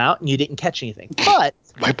would come out, and you didn't catch anything. But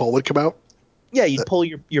My pole would come out. yeah, you'd pull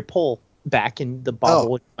your pole back, and the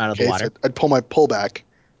bobble would come out of the Okay, water. so I'd pull my pole back,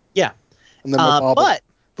 Yeah, and then my ball, but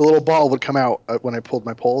the little ball would come out when I pulled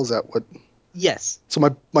my pole. Is that what? yes. So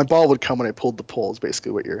my ball would come when I pulled the pole. Is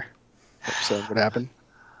basically what you're saying would happen.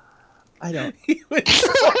 I don't. He went so,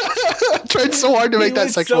 I tried so hard to he make that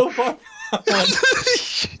went sexual. so far.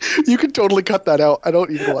 You can totally cut that out. I don't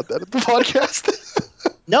even want that at the podcast.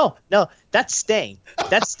 No, that's staying.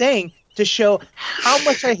 That's staying to show how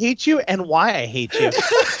much I hate you and why I hate you.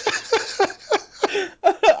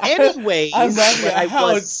 Anyways, I'm laughing what at I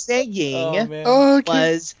how. was saying Oh man. Okay.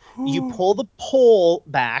 was you pull the pole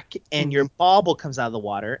back and your Mhm. bobble comes out of the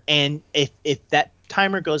water, and if that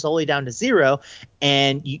timer goes all the way down to 0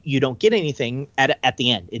 and you don't get anything at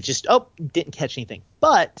the end, it just didn't catch anything.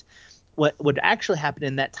 But what would actually happen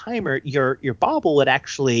in that timer, your bobble would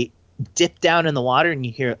actually dip down in the water, and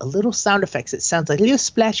you hear a little sound effects. It sounds like a little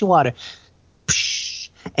splash of water. Psh,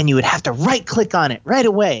 and you would have to right click on it right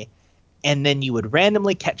away. And then you would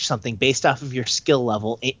randomly catch something based off of your skill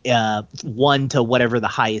level, 1 to whatever the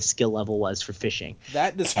highest skill level was for fishing.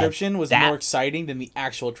 That description was that- more exciting than the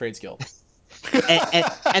actual trade skill.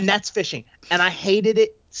 And that's fishing. And I hated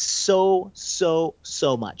it so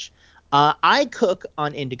much. I cook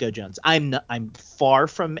on Indigo Jones. I'm far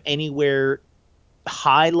from anywhere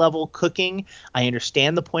high level cooking. I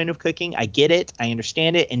understand the point of cooking. I get it. I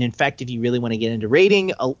understand it. And in fact, if you really want to get into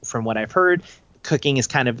rating, from what I've heard, cooking is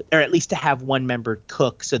kind of, or at least to have one member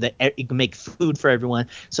cook so that you can make food for everyone,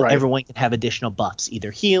 so Right. everyone can have additional buffs, either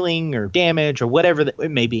healing or damage or whatever that it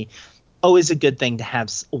may be. Always a good thing to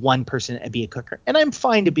have one person be a cooker. And I'm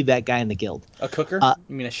fine to be that guy in the guild. A cooker?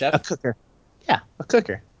 You mean a chef? A cooker. Yeah, a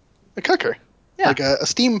cooker. A cooker. Yeah. Like a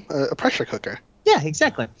steam, a pressure cooker. Yeah,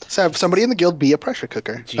 exactly. So have somebody in the guild be a pressure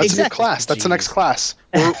cooker. That's a new Exactly. class. That's the next Jeez. class.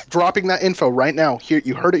 We're dropping that info right now. Here,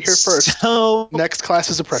 you heard it here first. So Next class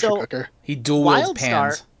is a pressure cooker. He dual wields WildStar-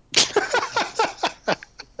 pans.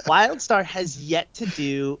 WildStar has yet to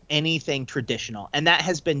do anything traditional, and that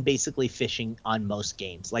has been basically fishing on most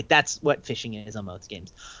games. Like, that's what fishing is on most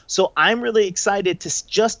games. So I'm really excited to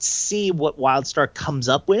just see what WildStar comes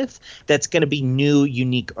up with that's going to be new,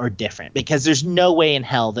 unique, or different, because there's no way in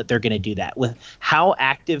hell that they're going to do that with how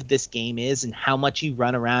active this game is and how much you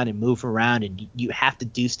run around and move around and you have to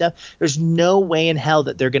do stuff. There's no way in hell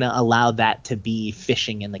that they're going to allow that to be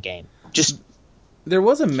fishing in the game. Just There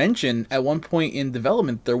was a mention at one point in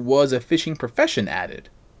development. There was a fishing profession added.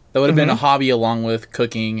 That would have been a hobby along with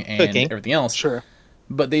cooking and Cooking. everything else. Sure.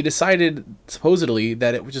 But they decided supposedly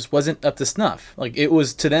that it just wasn't up to snuff. Like, it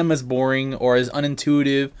was to them as boring or as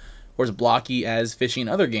unintuitive or as blocky as fishing in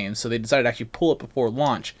other games. So they decided to actually pull it before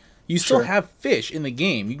launch. You still Sure. have fish in the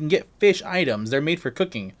game. You can get fish items. They're made for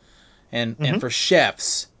cooking and for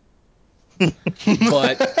chefs.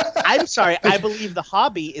 But I'm sorry. I believe the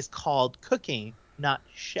hobby is called cooking, not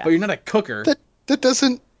chef. but you're not a cooker. that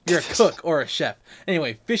doesn't. You're a cook or a chef.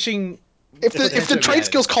 Anyway, fishing. If the potentially would be trade added.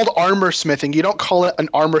 skill's called armor smithing, you don't call it an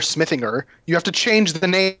armor smithinger. You have to change the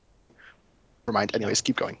name. Never mind. Anyways,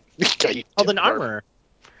 keep going. Called an armorer.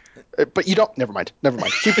 But you don't. Never mind.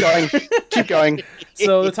 Keep going. Keep going.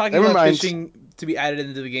 So they're talking Never about mind. fishing to be added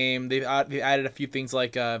into the game. They've added a few things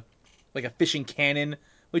like a fishing cannon,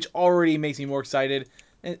 which already makes me more excited.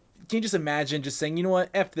 And can you just imagine just saying, you know what,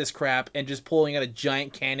 F this crap, and just pulling out a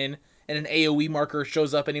giant cannon and an AOE marker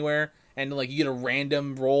shows up anywhere, and like you get a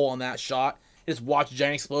random roll on that shot, just watch a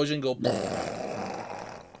giant explosion go.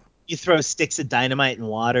 You throw sticks of dynamite in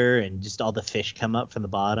water, and just all the fish come up from the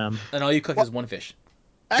bottom. And all you collect is one fish.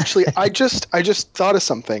 Actually, I just thought of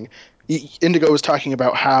something. Indigo was talking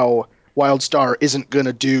about how WildStar isn't going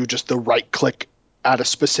to do just the right click at a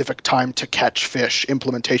specific time to catch fish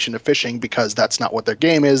implementation of fishing because that's not what their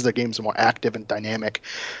game is. Their game's more active and dynamic.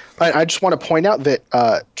 I just want to point out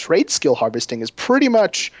that trade skill harvesting is pretty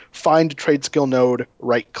much find trade skill node,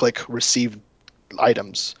 right click, receive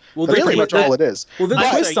items. Well, That's really? pretty much all it is. Well, the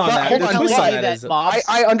I'm twist sorry, on you- that. hold The on, twist hold on on. that is mobs.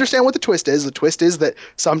 I understand what the twist is. The twist is that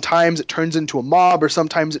sometimes it turns into a mob or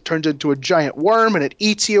sometimes it turns into a giant worm and it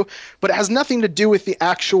eats you, but it has nothing to do with the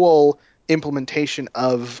actual implementation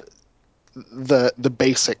of the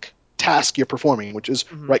basic task you're performing, which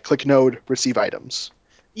is right click node, receive items.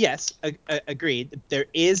 Yes, agreed. There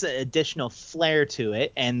is an additional flair to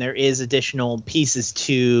it, and there is additional pieces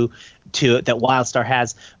to that WildStar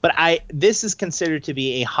has. But this is considered to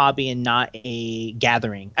be a hobby and not a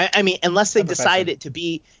gathering. I mean, unless they A decide profession. it to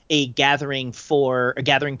be a gathering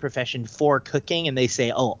profession for cooking, and they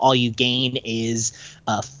say, oh, all you gain is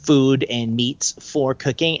food and meats for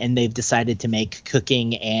cooking, and they've decided to make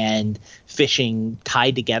cooking and fishing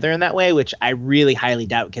tied together in that way, which I really highly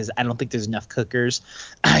doubt because I don't think there's enough cookers.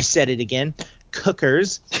 I said it again,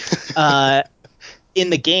 cookers in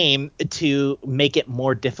the game to make it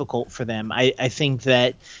more difficult for them. I think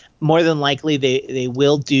that more than likely they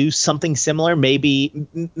will do something similar. Maybe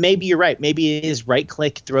you're right. Maybe it is right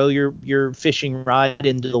click, throw your fishing rod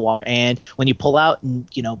into the water, and when you pull out, and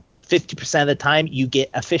 50% of the time you get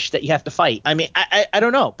a fish that you have to fight. I mean, I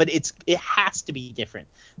don't know, but it has to be different.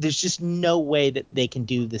 There's just no way that they can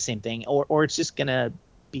do the same thing, or it's just gonna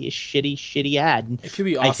be a shitty ad. And It could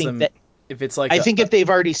be I think awesome that if it's like I think if they've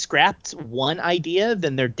already scrapped one idea,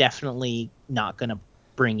 then they're definitely not going to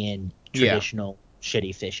bring in traditional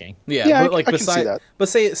shitty fishing. yeah, Yeah, but like I can see beside, that. but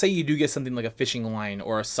say you do get something like a fishing line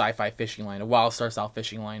or a sci-fi fishing line, a WildStar style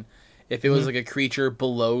fishing line. If it was like a creature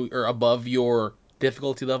below or above your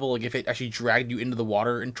difficulty level, like if it actually dragged you into the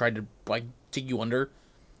water and tried to like take you under,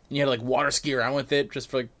 and you had to like water ski around with it just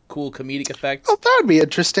for like cool comedic effect, Oh, that would be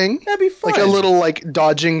interesting. that'd be fun. Like a little like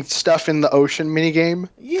dodging stuff in the ocean minigame.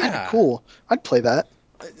 That'd Yeah. be cool. I'd play that.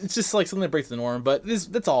 It's just like something that breaks the norm. But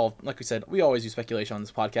that's all. Like we said, we always do speculation on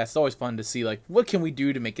this podcast. It's always fun to see like what can we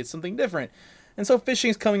do to make it something different. And so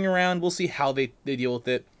fishing's coming around. We'll see how they deal with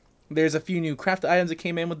it. There's a few new craft items that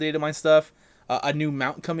came in with the data mine stuff. A new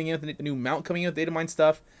mount coming in with data mine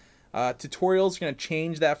stuff. Tutorials are going to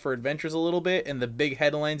change that for adventures a little bit. And the big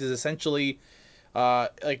headlines is essentially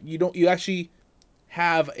like you actually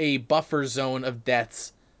have a buffer zone of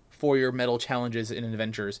deaths for your metal challenges in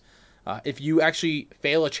adventures. If you actually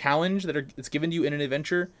fail a challenge it's given to you in an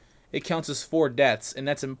adventure, it counts as 4 deaths, and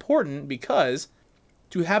that's important because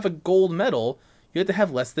to have a gold medal, you have to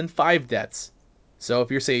have less than 5 deaths. So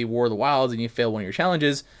if you're say War of the Wilds and you fail one of your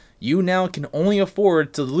challenges, you now can only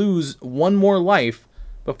afford to lose one more life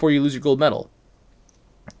before you lose your gold medal.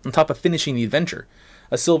 On top of finishing the adventure,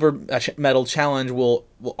 a silver medal challenge will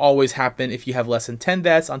always happen if you have less than 10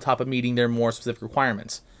 deaths on top of meeting their more specific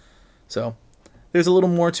requirements. So there's a little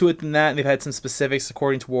more to it than that, and they've had some specifics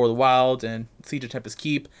according to War of the Wild and Siege of Tempest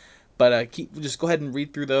Keep. But just go ahead and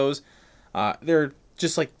read through those. They're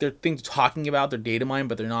just like they're things talking about their data mine,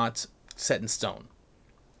 but they're not set in stone.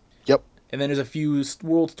 Yep. And then there's a few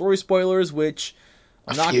world story spoilers, which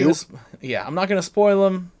I'm not few? I'm not gonna spoil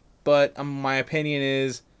them, but my opinion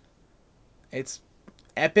is it's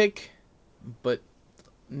epic, but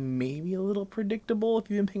maybe a little predictable if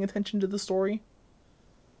you've been paying attention to the story.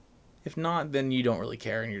 If not, then you don't really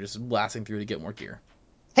care and you're just blasting through to get more gear.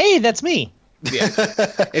 Hey, that's me. Yeah.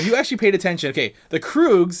 If you actually paid attention, okay, the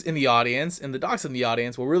Krugs in the audience and the Docs in the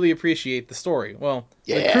audience will really appreciate the story. Well,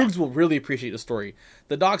 the Yeah. Krugs will really appreciate the story.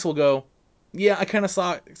 The Docs will go, yeah, I kind of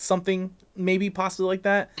saw something maybe possibly like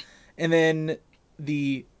that. And then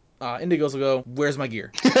the Indigos will go, where's my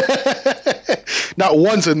gear? Not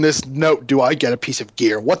once in this note do I get a piece of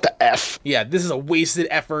gear. What the F? Yeah, this is a wasted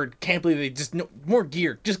effort. Can't believe they just, no, more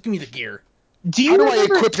gear. Just give me the gear. Do How you do I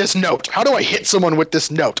remember, equip this note? How do I hit someone with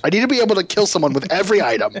this note? I need to be able to kill someone with every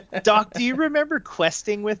item. Doc? Do you remember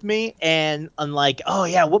questing with me? And I'm like, oh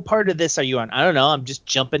yeah, what part of this are you on? I don't know. I'm just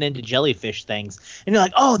jumping into jellyfish things. And you're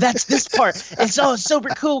like, oh, that's this part. It's so super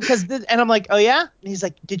cool because. And I'm like, oh yeah. And he's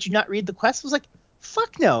like, did you not read the quest? I was like,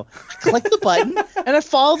 fuck no. I click the button and I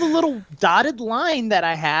follow the little dotted line that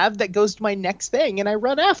I have that goes to my next thing, and I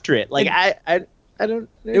run after it. Like And I don't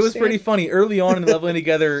understand. it was pretty funny. Early on in leveling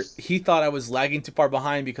together, he thought I was lagging too far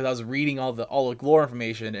behind because I was reading all the lore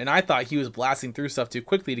information, and I thought he was blasting through stuff too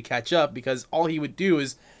quickly to catch up because all he would do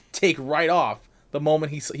is take right off the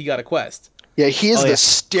moment he got a quest. Yeah, he is Oh the yeah.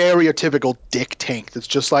 stereotypical dick tank that's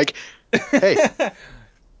just like, hey,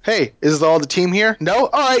 hey, is all the team here? No?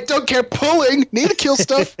 All right, don't care. Pulling. Need to kill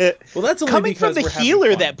stuff. Well, that's only Coming from because the we're having healer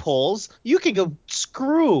fun. that pulls, you can go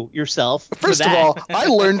screw yourself for First of that. all, I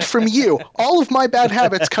learned from you. All of my bad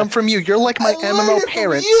habits come from you. You're like my MMO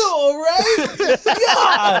parents. right?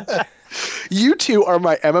 God. You two are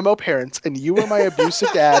my MMO parents, and you are my abusive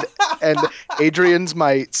dad, and Adrian's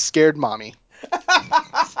my scared mommy.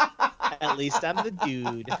 At least I'm the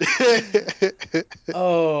dude.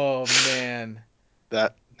 Oh man.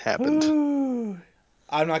 That happened.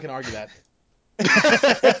 I'm not gonna argue that.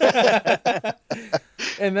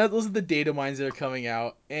 And those are the data mines that are coming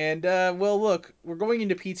out. And well, look, we're going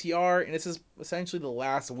into PTR, and this is essentially the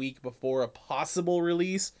last week before a possible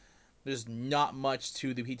release. There's not much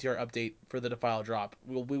to the PTR update for the Defile drop.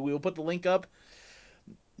 We'll put the link up.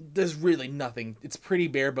 There's really nothing. It's pretty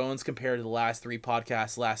bare bones compared to the last three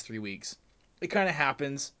podcasts, last 3 weeks. It kind of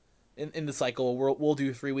happens in the cycle. We'll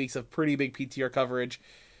do 3 weeks of pretty big PTR coverage,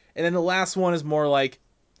 and then the last one is more like,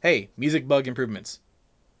 hey, music bug improvements.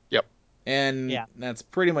 Yep. And Yeah. that's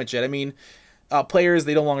pretty much it. I mean, players,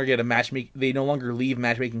 they no longer get a matchmake. They no longer leave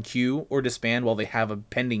matchmaking queue or disband while they have a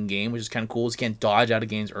pending game, which is kind of cool. You can't dodge out of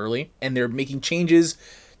games early, and they're making changes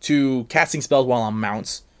to casting spells while on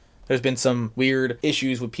mounts. There's been some weird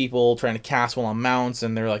issues with people trying to cast while on mounts,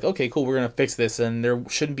 and they're like, okay, cool, we're gonna fix this, and there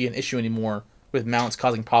shouldn't be an issue anymore with mounts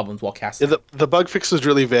causing problems while Yeah, casting. the bug fix is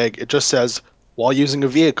really vague. It just says, while using a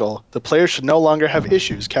vehicle, the player should no longer have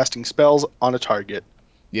issues casting spells on a target.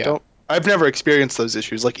 Yeah. Don't. I've never experienced those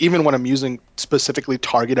issues. Like even when I'm using specifically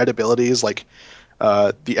targeted abilities, like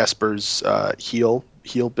the Esper's heal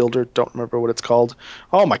builder. Don't remember what it's called.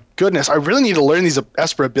 Oh my goodness! I really need to learn these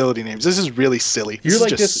Esper ability names. This is really silly. This You're is like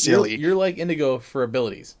just this. silly. You're like Indigo for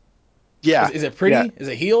abilities. Yeah. Is it Yeah. pretty? Is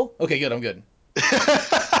it heal? Okay, good. I'm good.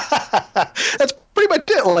 That's pretty much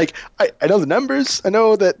it. Like, I know the numbers. I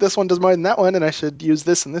know that this one does more than that one, and I should use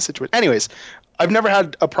this in this situation. Anyways, I've never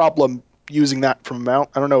had a problem using that from mount.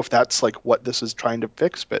 I don't know if that's like what this is trying to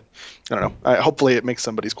fix, but I don't know. Hopefully, it makes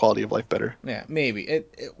somebody's quality of life better. Yeah, maybe.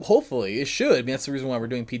 Hopefully it should. I mean, that's the reason why we're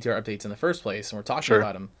doing PTR updates in the first place, and we're talking Sure.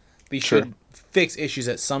 about them. These Sure. should fix issues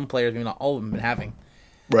that some players, maybe not all of them, have been having.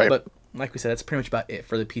 Right. But like we said, that's pretty much about it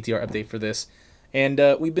for the PTR update for this. And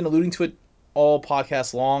we've been alluding to it all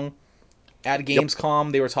podcast long. At Yep.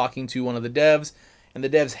 Gamescom, they were talking to one of the devs, and the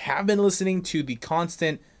devs have been listening to the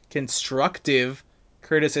constant constructive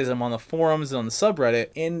criticism on the forums and on the subreddit,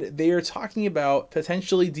 and they are talking about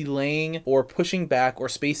potentially delaying or pushing back or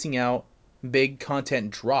spacing out big content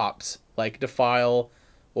drops like Defile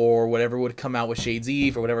or whatever would come out with Shades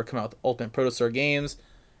Eve or whatever come out with Ultimate Protostar games.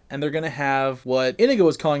 And they're gonna have what Inigo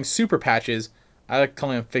is calling super patches. I like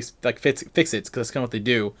calling them fix its because that's kind of what they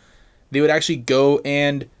do. They would actually go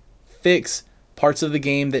and fix parts of the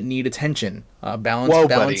game that need attention, Whoa, buddy.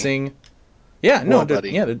 balancing. Yeah, Whoa,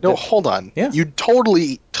 buddy. No, hold on. yeah. You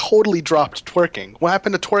totally dropped twerking. What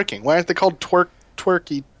happened to twerking? Why aren't they called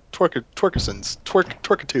twerkersons,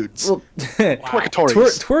 twerkitudes, Well,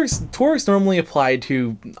 twerkatories? twerks normally apply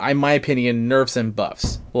to, in my opinion, nerfs and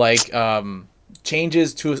buffs, like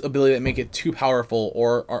changes to his ability that make it too powerful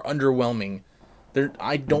or are underwhelming.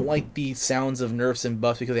 I don't like the sounds of nerfs and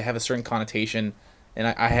buffs because they have a certain connotation, and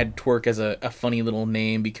I had twerk as a funny little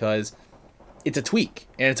name because it's a tweak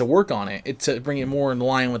and it's a work on it. It's to bring it more in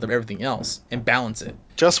line with everything else and balance it.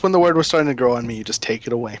 Just when the word was starting to grow on me, you just take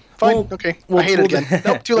it away. Fine, okay. I hate it again.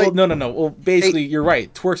 Nope, too late. No. Well, basically, Hey. you're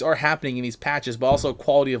right. Twerks are happening in these patches, but also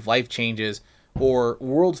quality of life changes or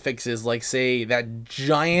world fixes, like say that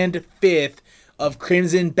giant fifth of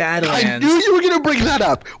Crimson I Badlands. knew you were going to bring that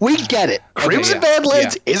up. We get it. Okay, Crimson yeah,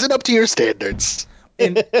 Badlands isn't up to your standards.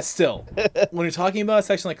 And still, when you're talking about a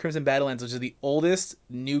section like Crimson Badlands, which is the oldest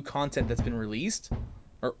new content that's been released,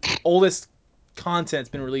 or oldest content that's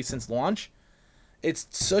been released since launch, it's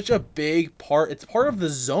such a big part. It's part of the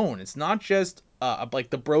zone. It's not just like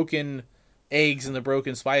the broken eggs and the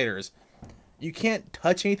broken spiders. You can't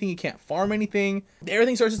touch anything. You can't farm anything.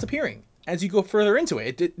 Everything starts disappearing as you go further into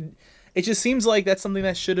it. It just seems like that's something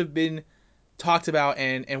that should have been talked about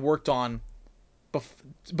and worked on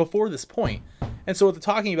before this point. And so what they're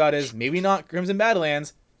talking about is maybe not Crimson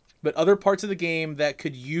Badlands, but other parts of the game that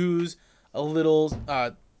could use a little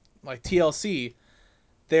like TLC.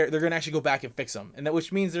 They're going to actually go back and fix them, and that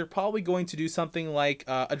which means they're probably going to do something like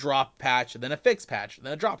a drop patch, then a fix patch,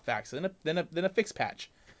 then a drop patch, then a fix patch,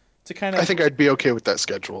 to kind I of, think I'd be okay with that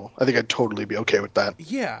schedule. I think I'd totally be okay with that.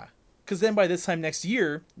 yeah, because then by this time next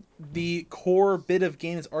year, the core bit of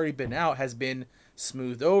game that's already been out has been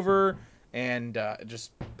smoothed over and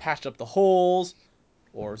just patched up the holes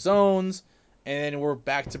or zones, and we're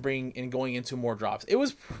back to bring and going into more drops. It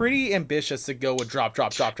was pretty ambitious to go with drop,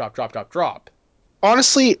 drop, drop, drop, drop, drop, drop.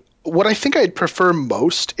 Honestly, what I think I'd prefer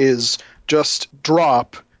most is just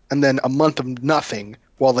drop and then a month of nothing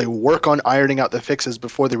while they work on ironing out the fixes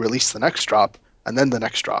before they release the next drop and then the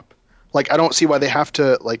next drop. Like I don't see why they have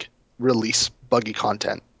to like release buggy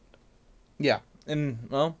content. Yeah, and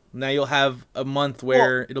well, now you'll have a month Well,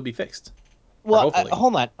 where it'll be fixed, or well,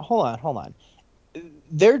 hopefully. hold on.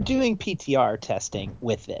 They're doing PTR testing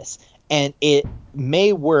with this, and it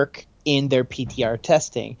may work in their PTR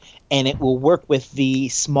testing, and it will work with the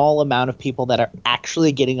small amount of people that are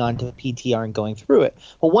actually getting onto the PTR and going through it.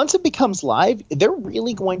 But once it becomes live, they're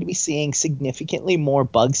really going to be seeing significantly more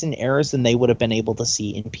bugs and errors than they would have been able to see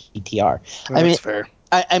in PTR. I mean, That's fair.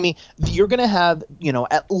 I mean, you're going to have,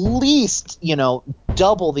 at least,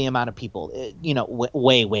 double the amount of people,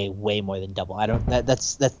 way, way, way more than double.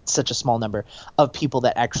 That's such a small number of people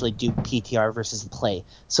that actually do PTR versus play.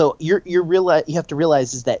 So you have to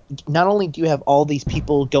realize is that not only do you have all these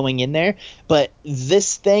people going in there, but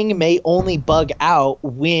this thing may only bug out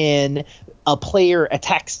when a player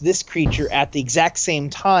attacks this creature at the exact same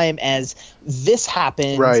time as this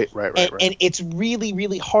happens. And it's really,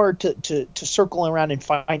 really hard to circle around and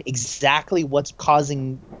find exactly what's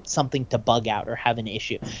causing something to bug out or have an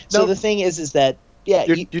issue. So the thing is that, yeah,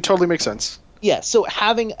 you totally make sense. Yeah, so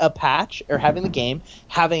having a patch or having the game,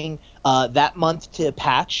 having that month to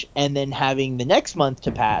patch and then having the next month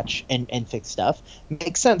to patch and fix stuff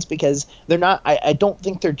makes sense because they're not. I don't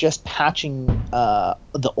think they're just patching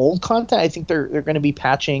the old content. I think they're going to be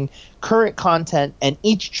patching current content, and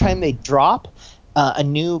each time they drop a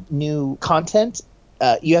new content,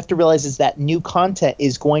 you have to realize is that new content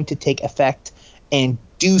is going to take effect and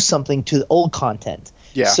do something to the old content.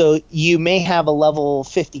 Yeah. So you may have a level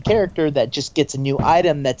 50 character that just gets a new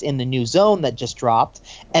item that's in the new zone that just dropped,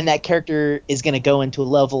 and that character is going to go into a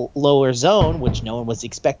level lower zone, which no one was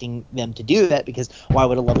expecting them to do that because why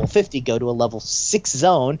would a level 50 go to a level 6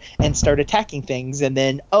 zone and start attacking things and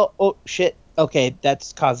then, oh shit, okay,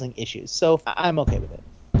 that's causing issues. So I'm okay with it.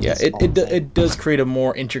 Yeah, it does create a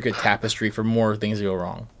more intricate tapestry for more things to go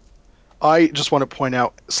wrong. I just want to point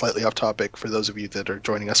out, slightly off topic, for those of you that are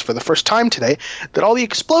joining us for the first time today, that all the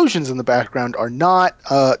explosions in the background are not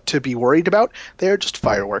to be worried about. They are just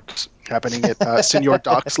fireworks happening at Senor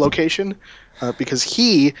Doc's location, because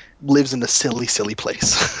he lives in a silly, silly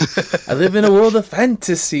place. I live in a world of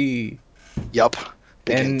fantasy. Yup.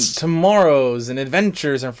 And tomorrows and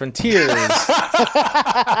adventures and frontiers.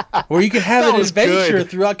 Where you can have an adventure good.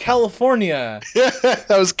 throughout California.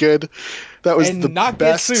 That was good. That was and the not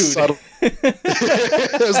best get sued. Subtle.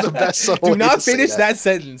 That was the best subtle Do way not to say finish that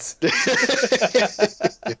sentence.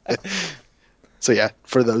 So yeah,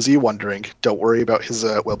 for those of you wondering, don't worry about his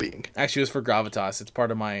well-being. Actually, it was for Gravitas. It's part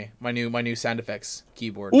of my new sound effects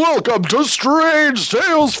keyboard. Welcome to Strange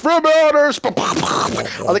Tales from Outer Space.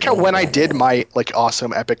 I like how when I did my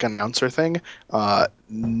awesome epic announcer thing,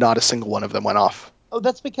 not a single one of them went off. Oh,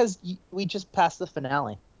 that's because we just passed the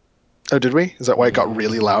finale. Oh, did we? Is that why it got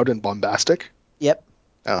really loud and bombastic? Yep.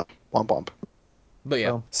 Oh, womp womp. But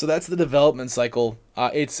yeah, so that's the development cycle.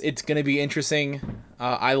 It's going to be interesting.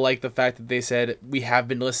 I like the fact that they said we have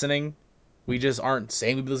been listening. We just aren't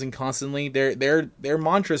saying we've been listening constantly. Their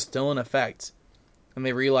mantra's still in effect, and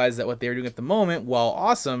they realize that what they're doing at the moment, while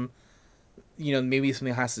awesome, maybe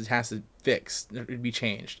something has to fix, it'd be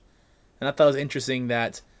changed. And I thought it was interesting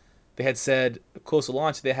that they had said close to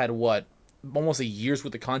launch they had almost a year's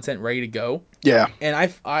worth of content ready to go. Yeah. And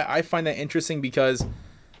I find that interesting because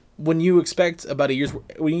when you expect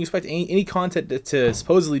any content to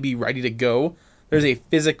supposedly be ready to go, there's a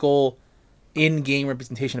physical in-game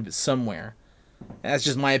representation of it somewhere. And that's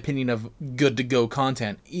just my opinion of good to go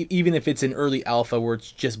content, even if it's in early alpha where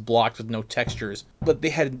it's just blocked with no textures. But they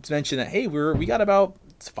had mentioned that hey, we got about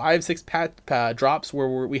 5-6 drops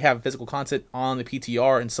where we have physical content on the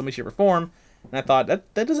PTR in some way, shape, or form. And I thought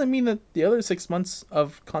that doesn't mean that the other 6 months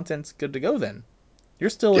of content's good to go. Then you're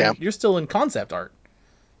still in concept art.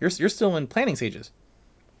 You're still in planning stages.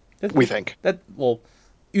 We think.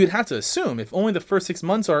 you'd have to assume if only the first 6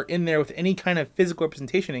 months are in there with any kind of physical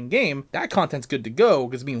representation in game, that content's good to go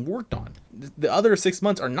because it's being worked on. The other 6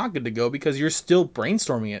 months are not good to go because you're still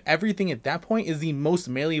brainstorming it. Everything at that point is the most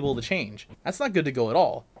malleable to change. That's not good to go at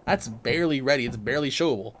all. That's barely ready. It's barely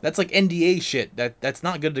showable. That's like NDA shit. That's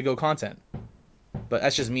not good to go content. But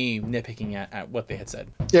that's just me nitpicking at what they had said.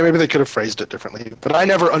 Yeah, maybe they could have phrased it differently. But I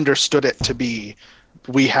never understood it to be,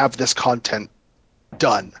 we have this content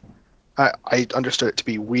done. I understood it to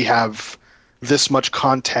be, we have this much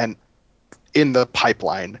content in the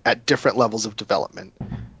pipeline at different levels of development.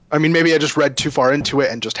 I mean, maybe I just read too far into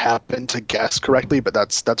it and just happened to guess correctly, but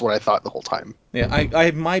that's what I thought the whole time. Yeah,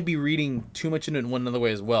 I might be reading too much into it in one other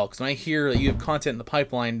way as well. Because when I hear that you have content in the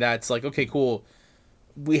pipeline, that's like, okay, cool.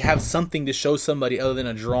 We have something to show somebody other than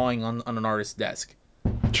a drawing on an artist's desk.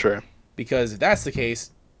 Sure. Because if that's the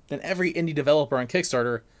case, then every indie developer on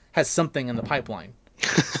Kickstarter has something in the pipeline.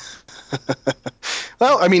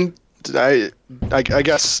 Well, I mean, I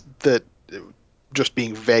guess that just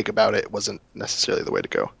being vague about it wasn't necessarily the way to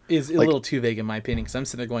go. Is a little too vague in my opinion, because I'm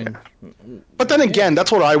sitting there going... But then again,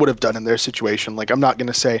 that's what I would have done in their situation. Like, I'm not going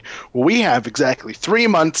to say, well, we have exactly 3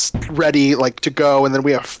 months ready, like, to go, and then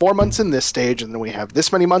we have 4 months in this stage, and then we have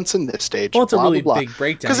this many months in this stage. Well, it's a blah, really blah, blah. big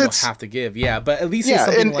breakdown you don't have to give, yeah, but at least say Yeah,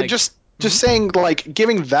 something and like... just saying, like,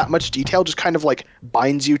 giving that much detail just kind of, like,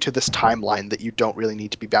 binds you to this timeline that you don't really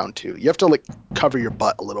need to be bound to. You have to, like, cover your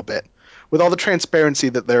butt a little bit. With all the transparency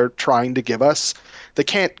that they're trying to give us, they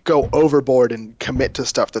can't go overboard and commit to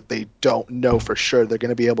stuff that they don't know for sure they're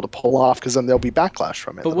going to be able to pull off, because then there'll be backlash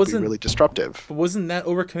from it. That'll be really disruptive. But wasn't that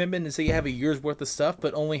overcommitment to say you have a year's worth of stuff,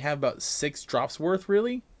 but only have about 6 drops worth,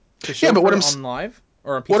 really? To show but on live?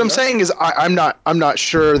 Or on PTR? What I'm saying is I'm not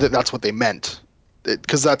sure that that's what they meant,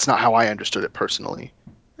 because that's not how I understood it personally.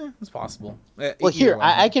 It's possible. Well, here,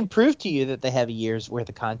 I can prove to you that they have a year's worth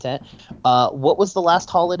of content. What was the last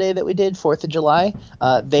holiday that we did? 4th of July?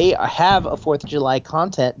 They have a 4th of July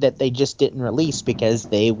content that they just didn't release because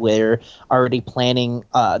they were already planning,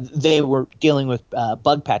 they were dealing with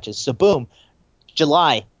bug patches. So, boom,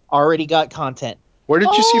 July, already got content. Where did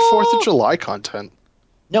you see 4th of July content?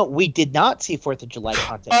 No, we did not see 4th of July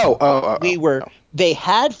content. They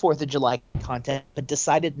had 4th of July content, but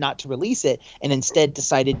decided not to release it, and instead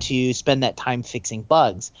decided to spend that time fixing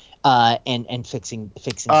bugs, and fixing.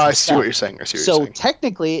 I see what you're saying. So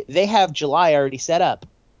technically, they have July already set up.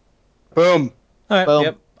 Boom. All right, Boom.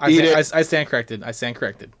 Yep. I stand corrected.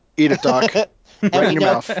 Eat it, Doc. Right in your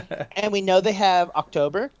mouth. And we know they have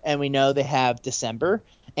October, and we know they have December,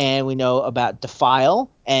 and we know about Defile,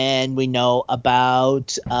 and we know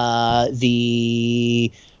about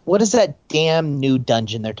what is that damn new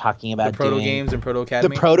dungeon they're talking about? The Proto Games and Proto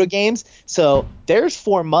Academy. The Proto Games. So there's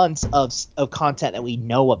 4 months of content that we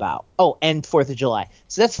know about. Oh, and 4th of July.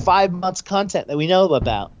 So that's 5 months content that we know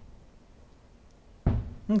about.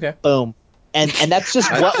 Okay. Boom. And that's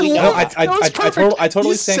just what we know. I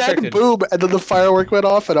totally stand corrected. Boom, and then the firework went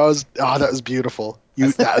off, and I was, that was beautiful.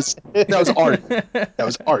 That was art. That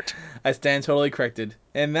was art. I stand totally corrected,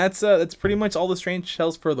 and that's pretty much all the Strange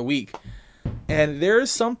Tales for the week. And there is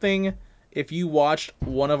something. If you watched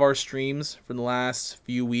one of our streams from the last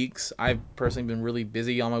few weeks, I've personally been really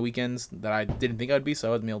busy on my weekends that I didn't think I'd be, so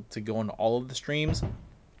I wasn't able to go into all of the streams.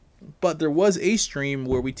 But there was a stream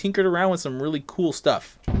where we tinkered around with some really cool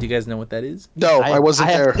stuff. Do you guys know what that is? No, I wasn't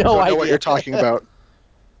there. No I don't know what you're talking about.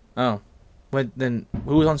 Oh. But then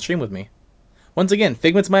who was on stream with me? Once again,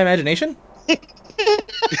 figments of my imagination?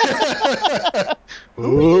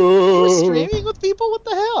 We're streaming with people? What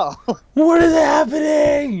the hell? What is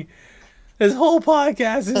happening? This whole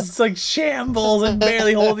podcast is like shambles and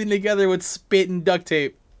barely holding together with spit and duct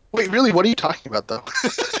tape. Wait, really? What are you talking about, though?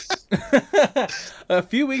 A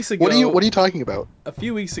few weeks ago. What are you talking about? A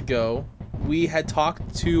few weeks ago, we had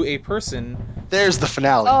talked to a person. There's the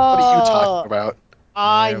finale. What are you talking about?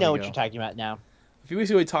 I know what you're talking about now. A few weeks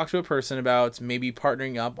ago, we talked to a person about maybe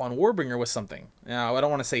partnering up on Warbringer with something. Now, I don't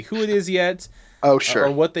want to say who it is yet. Oh, sure.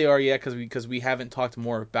 Or what they are yet, because we haven't talked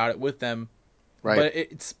more about it with them. Right. But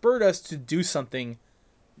it spurred us to do something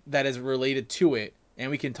that is related to it, and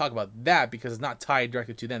we can talk about that because it's not tied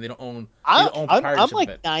directly to them. They don't own. I'm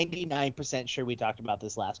like 99% sure we talked about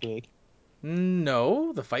this last week.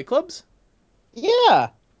 No, the Fight Clubs. Yeah.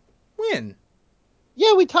 When?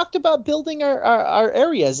 Yeah, we talked about building our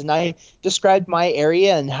areas, and I described my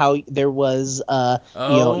area and how there was, you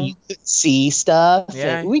Oh, could see stuff, and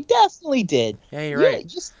yeah, we definitely did. yeah, you're Yeah, right.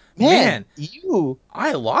 just man, Man, you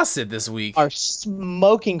I lost it this week. are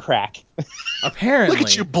smoking crack. Look at you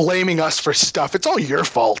Apparently. blaming us for stuff. It's all your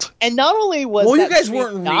fault. And not only was Well, you that guys stream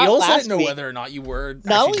weren't not real, so I didn't last know week, whether or not you were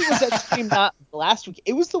not actually. only was that stream not last week,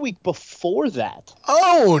 it was the week before that.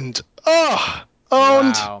 Owned. Oh,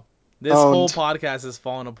 owned. Wow. This whole Owned. podcast has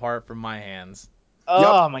fallen apart from my hands. Yep.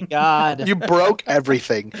 Oh my god. You broke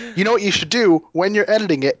everything. You know what you should do when you're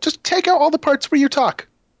editing it? Just take out all the parts where you talk.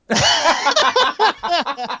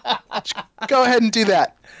 Go ahead and do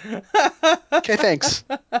that. Okay, thanks.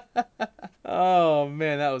 Oh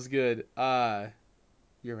man, that was good.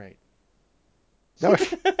 You're right. No, I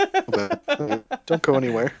feel bad. Don't go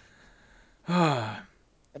anywhere.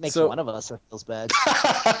 That makes So one of us that feels bad.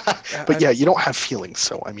 But yeah, you don't have feelings,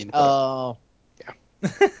 so I mean, whatever. Oh,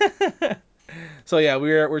 so yeah,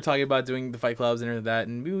 we're talking about doing the fight clubs and that,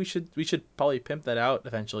 and maybe we should probably pimp that out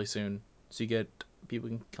eventually soon, so you get people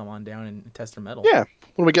can come on down and test their metal. Yeah,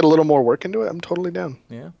 when we get a little more work into it, I'm totally down.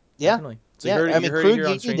 Yeah, yeah. definitely. So Yeah, I you mean, heard it Krug, here you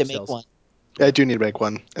on need to Strange make Tales. one. I do need to make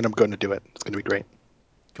one, and I'm going to do it. It's going to be great.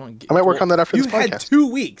 Come on, I might work on that after you this had podcast. 2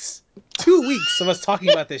 weeks of us talking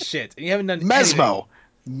about this shit, and you haven't done anything. Mesmo.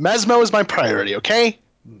 Mesmo is my priority, okay?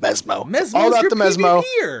 Mesmo. It's all Mesmo's about your the Mesmo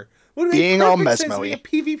PvPer. Would it make being all perfect sense to make a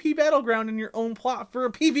Mesmo-y. PvP battleground in your own plot for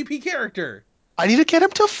a PvP character? I need to get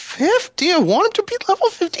him to 50. I want him to be level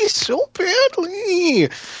 50 so badly.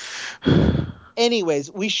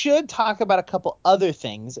 Anyways, we should talk about a couple other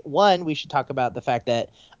things. One, we should talk about the fact that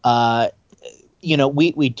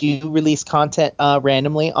we do release content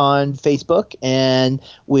randomly on Facebook, and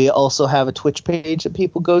we also have a Twitch page that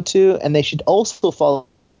people go to, and they should also follow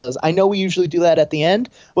us. I know we usually do that at the end,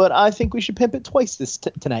 but I think we should pimp it twice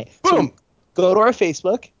tonight. Boom. So go to our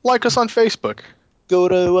Facebook, Like us on Facebook. go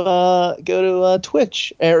to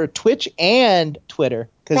Twitch or Twitch and Twitter.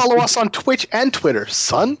 Follow us on Twitch and Twitter,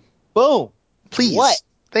 son. Boom. Please. What?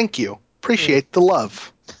 Thank you. Appreciate the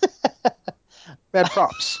love. Mad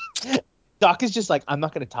props. Doc is just like, I'm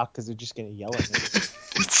not going to talk because they're just going to yell at me.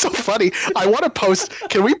 It's so funny. I want to post.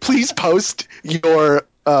 Can we please post your?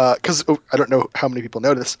 Because I don't know how many people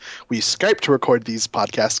know this. We Skype to record these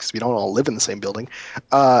podcasts because we don't all live in the same building.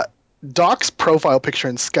 Doc's profile picture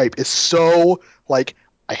in Skype is so like,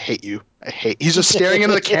 I hate you. I hate. He's just staring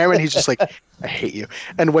into the camera and he's just like, I hate you.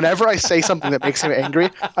 And whenever I say something that makes him angry,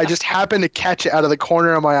 I just happen to catch it out of the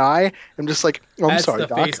corner of my eye. I'm just like, oh, I'm That's sorry, the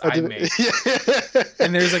Doc. face I didn't. make.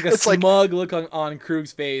 And there's like a It's like, smug look on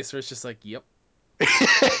Krug's face where it's just like, yep.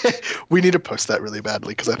 we need to post that really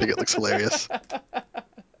badly because I think it looks hilarious.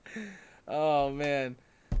 Oh man.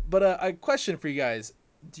 But a question for you guys.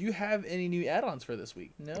 Do you have any new add-ons for this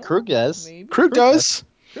week? No? Krug does. Maybe? Krug does.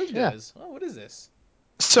 Krug Yeah. does. Oh, what is this?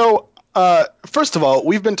 So, first of all,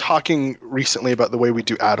 we've been talking recently about the way we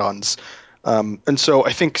do add-ons. And so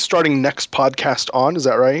I think starting next podcast on, is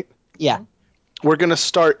that right? Yeah. We're going to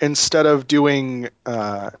start, instead of doing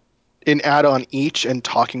an add-on each and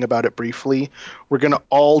talking about it briefly, we're going to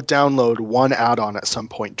all download one add-on at some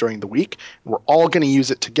point during the week. We're all going to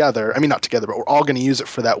use it together. I mean, not together, but we're all going to use it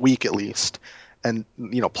for that week at least. And,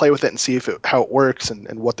 play with it and see how it works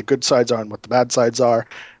and what the good sides are and what the bad sides are.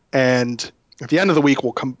 And at the end of the week,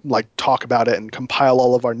 we'll talk about it and compile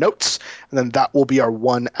all of our notes. And then that will be our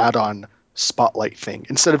one add-on spotlight thing,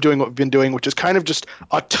 instead of doing what we've been doing, which is kind of just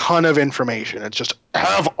a ton of information. It's just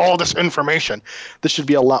have all this information. This should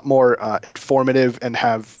be a lot more informative and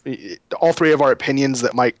have all three of our opinions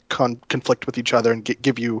that might conflict with each other and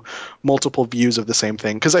give you multiple views of the same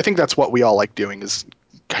thing, because I think that's what we all like doing, is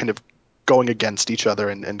kind of going against each other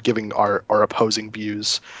and giving our opposing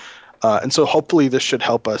views. And so hopefully this should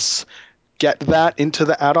help us get that into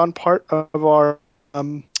the add-on part of our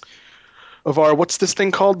what's this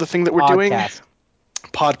thing called? The thing that we're doing?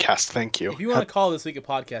 Podcast. Thank you. If you want to call this week a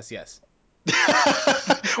podcast, yes.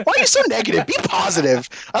 Why are you so negative? Be positive.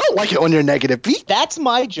 I don't like it when you're negative. That's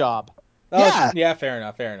my job. Oh, yeah, fair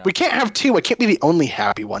enough. We can't have two. I can't be the only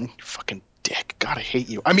happy one. You fucking dick. God, I hate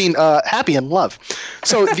you. I mean, happy in love.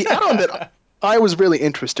 So the add-on that I was really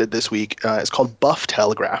interested this week is called Buff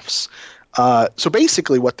Telegraphs. So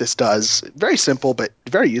basically what this does, very simple but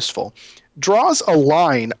very useful, draws a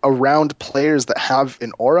line around players that have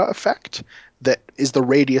an aura effect that is the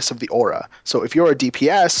radius of the aura. So if you're a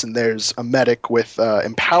DPS and there's a medic with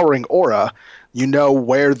empowering aura, you know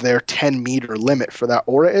where their 10-meter limit for that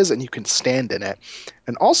aura is, and you can stand in it.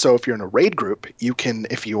 And also, if you're in a raid group, you can,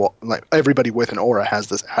 if you like, everybody with an aura has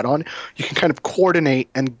this add-on, you can kind of coordinate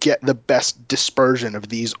and get the best dispersion of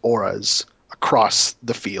these auras across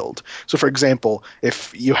the field. So, for example,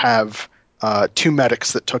 if you have two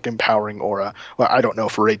medics that took empowering aura. Well, I don't know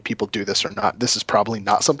if raid people do this or not. This is probably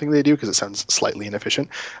not something they do because it sounds slightly inefficient.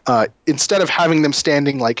 Instead of having them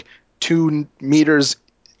standing like 2 meters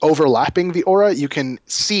overlapping the aura, you can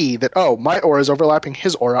see that, oh, my aura is overlapping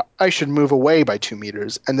his aura. I should move away by 2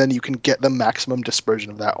 meters, and then you can get the maximum dispersion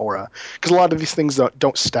of that aura. Because a lot of these things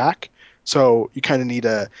don't stack, so you kind of need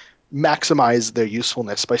to maximize their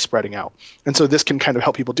usefulness by spreading out. And so this can kind of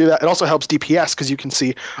help people do that. It also helps DPS because you can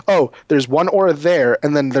see, oh, there's one aura there,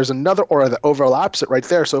 and then there's another aura that overlaps it right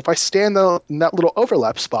there. So if I stand in that little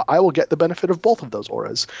overlap spot, I will get the benefit of both of those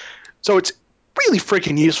auras. So it's really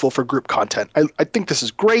freaking useful for group content. I think this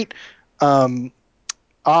is great.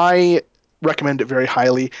 I recommend it very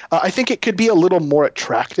highly. I think it could be a little more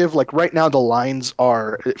attractive. Like right now, the lines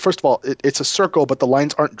are, first of all, it's a circle, but the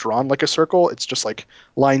lines aren't drawn like a circle. It's just like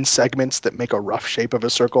line segments that make a rough shape of a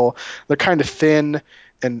circle. They're kind of thin,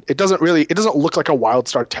 and it doesn't look like a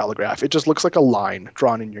WildStar telegraph. It just looks like a line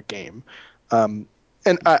drawn in your game. And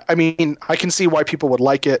I mean, I can see why people would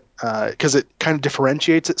like it because it kind of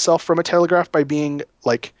differentiates itself from a telegraph by being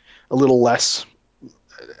like a little less.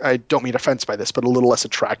 I don't mean offense by this, but a little less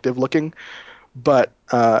attractive looking. But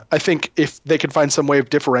I think if they could find some way of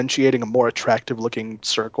differentiating a more attractive looking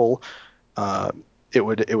circle, it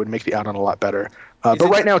would make the add-on a lot better. But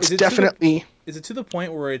right now, it's definitely. Is it to the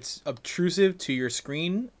point where it's obtrusive to your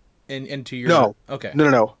screen and to your? No. Okay.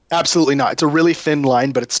 No, absolutely not. It's a really thin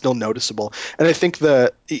line, but it's still noticeable. And I think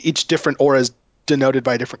each different aura is denoted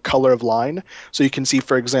by a different color of line. So you can see,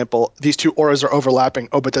 for example, these two auras are overlapping.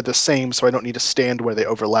 Oh, but they're the same, so I don't need to stand where they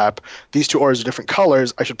overlap. These two auras are different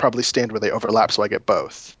colors. I should probably stand where they overlap, so I get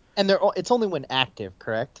both. And it's only when active,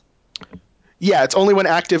 correct? Yeah, it's only when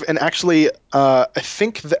active. And actually, I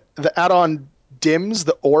think the add-on dims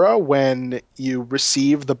the aura when you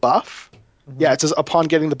receive the buff. Yeah, it says upon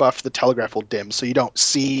getting the buff, the telegraph will dim. So you don't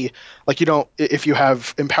see, if you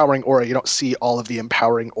have empowering aura, you don't see all of the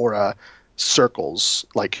empowering aura circles,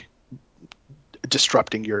 like,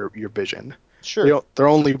 disrupting your vision. Sure. They're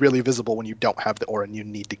only really visible when you don't have the aura and you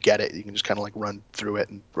need to get it. You can just kind of like run through it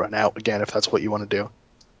and run out again if that's what you want to do.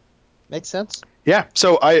 Makes sense. Yeah,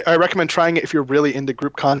 so I recommend trying it if you're really into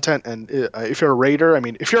group content. And if you're a raider, I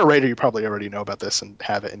mean, if you're a raider, you probably already know about this and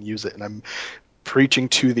have it and use it. And I'm preaching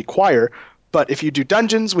to the choir. But if you do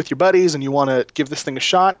dungeons with your buddies and you want to give this thing a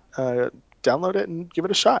shot, download it and give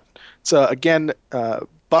it a shot. It's again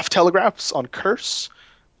Buff Telegraphs on Curse.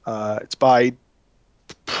 It's by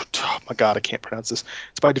oh my god, I can't pronounce this.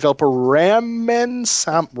 It's by developer Ramen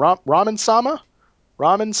Sama,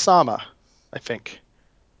 I think.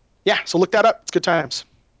 Yeah, so look that up. It's good times.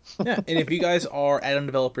 Yeah, and if you guys are add-on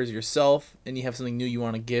developers yourself and you have something new you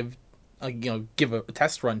want to give a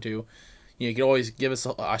test run to, you can always give us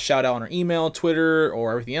a shout out on our email, Twitter,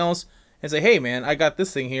 or everything else, and say, "Hey, man, I got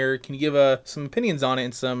this thing here. Can you give some opinions on it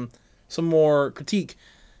and some more critique?"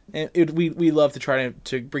 And we love to try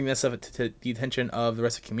to bring this up to the attention of the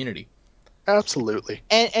rest of the community. Absolutely.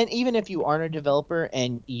 And even if you aren't a developer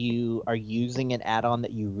and you are using an add-on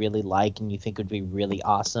that you really like and you think would be really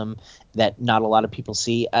awesome that not a lot of people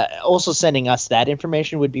see, also sending us that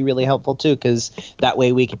information would be really helpful too, because that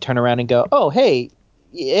way we could turn around and go, oh, hey,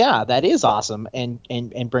 yeah, that is awesome, and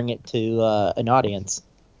bring it to an audience.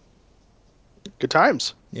 Good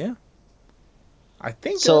times. Yeah. I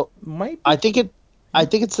think so. Might be... I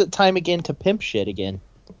think it's the time again to pimp shit again.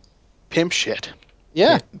 Pimp shit.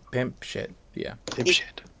 Yeah. Pimp shit. Yeah. Pimp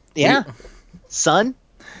shit. Yeah. Son?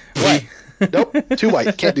 What? Nope. Too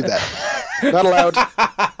white. Can't do that. Not allowed.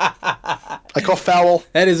 I call foul.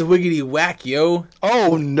 That is wiggity whack, yo.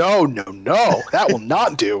 Oh, no. That will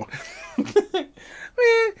not do.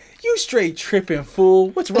 Man, you straight tripping,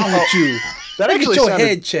 fool. What's wrong with you? That Get actually your sounded...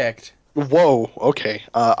 head checked. Whoa, okay.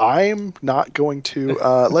 I'm not going to...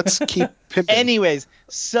 let's keep pimping. Anyways,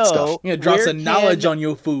 so... I'm going to drop some knowledge on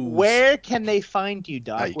your fools. Where can they find you,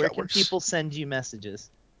 Doc? You where can people send you messages?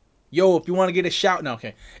 Yo, if you want to get a shout... No,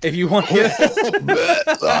 okay. If you want to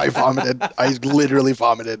get... I vomited. I literally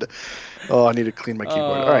vomited. Oh, I need to clean my keyboard.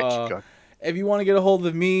 All right, keep going. If you want to get a hold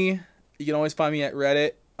of me, you can always find me at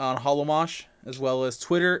Reddit on HoloMosh, as well as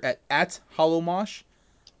Twitter at HoloMosh.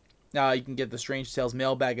 You can get the Strange Tales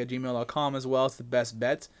mailbag at gmail.com as well. It's the best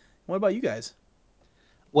bet. What about you guys?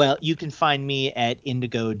 Well, you can find me at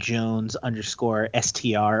Indigo Jones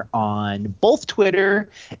 _STR on both Twitter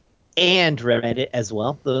and Reddit as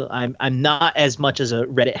well. I'm not as much as a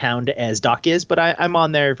Reddit hound as Doc is, but I'm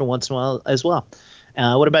on there every once in a while as well.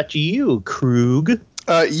 What about you, Krug?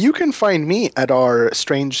 You can find me at our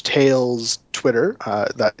Strange Tales Twitter.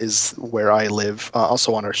 That is where I live.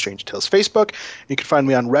 Also on our Strange Tales Facebook. You can find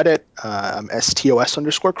me on Reddit. I'm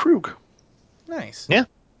STOS_Krug. Nice. Yeah.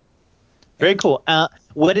 Very And- cool.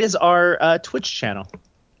 What is our Twitch channel?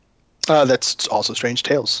 That's also Strange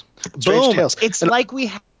Tales. Strange Boom. Tales. It's And like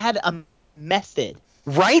we had a method.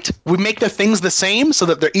 right? We make the things the same so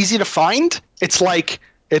that they're easy to find. It's like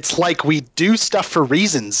we do stuff for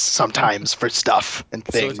reasons sometimes for stuff and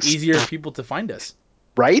So things. it's easier for people to find us.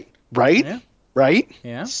 Right? Right? Yeah. Right?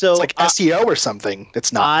 Yeah. So It's like SEO or something.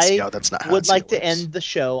 It's not I SEO. That's not how would SEO like to works. end the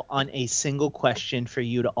show on a single question for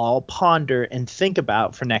you to all ponder and think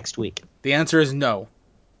about for next week. The answer is no.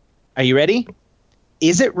 Are you ready?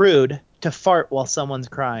 Is it rude to fart while someone's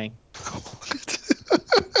crying?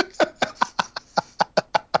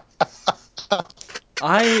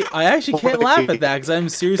 I actually can't laugh at that because I'm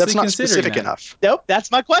seriously That's not considering specific that. enough. Nope, that's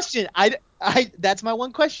my question. That's my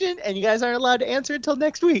one question, and you guys aren't allowed to answer until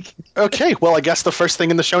next week. Okay, well, I guess the first thing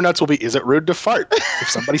in the show notes will be: is it rude to fart if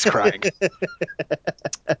somebody's crying?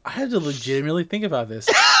 I had to legitimately think about this.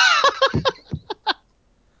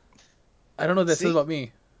 I don't know what that says See? about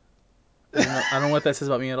me. I don't know what that says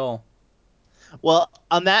about me at all. Well,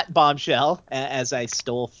 on that bombshell, as I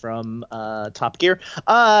stole from Top Gear,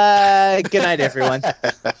 good night, everyone.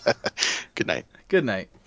 Good night. Good night.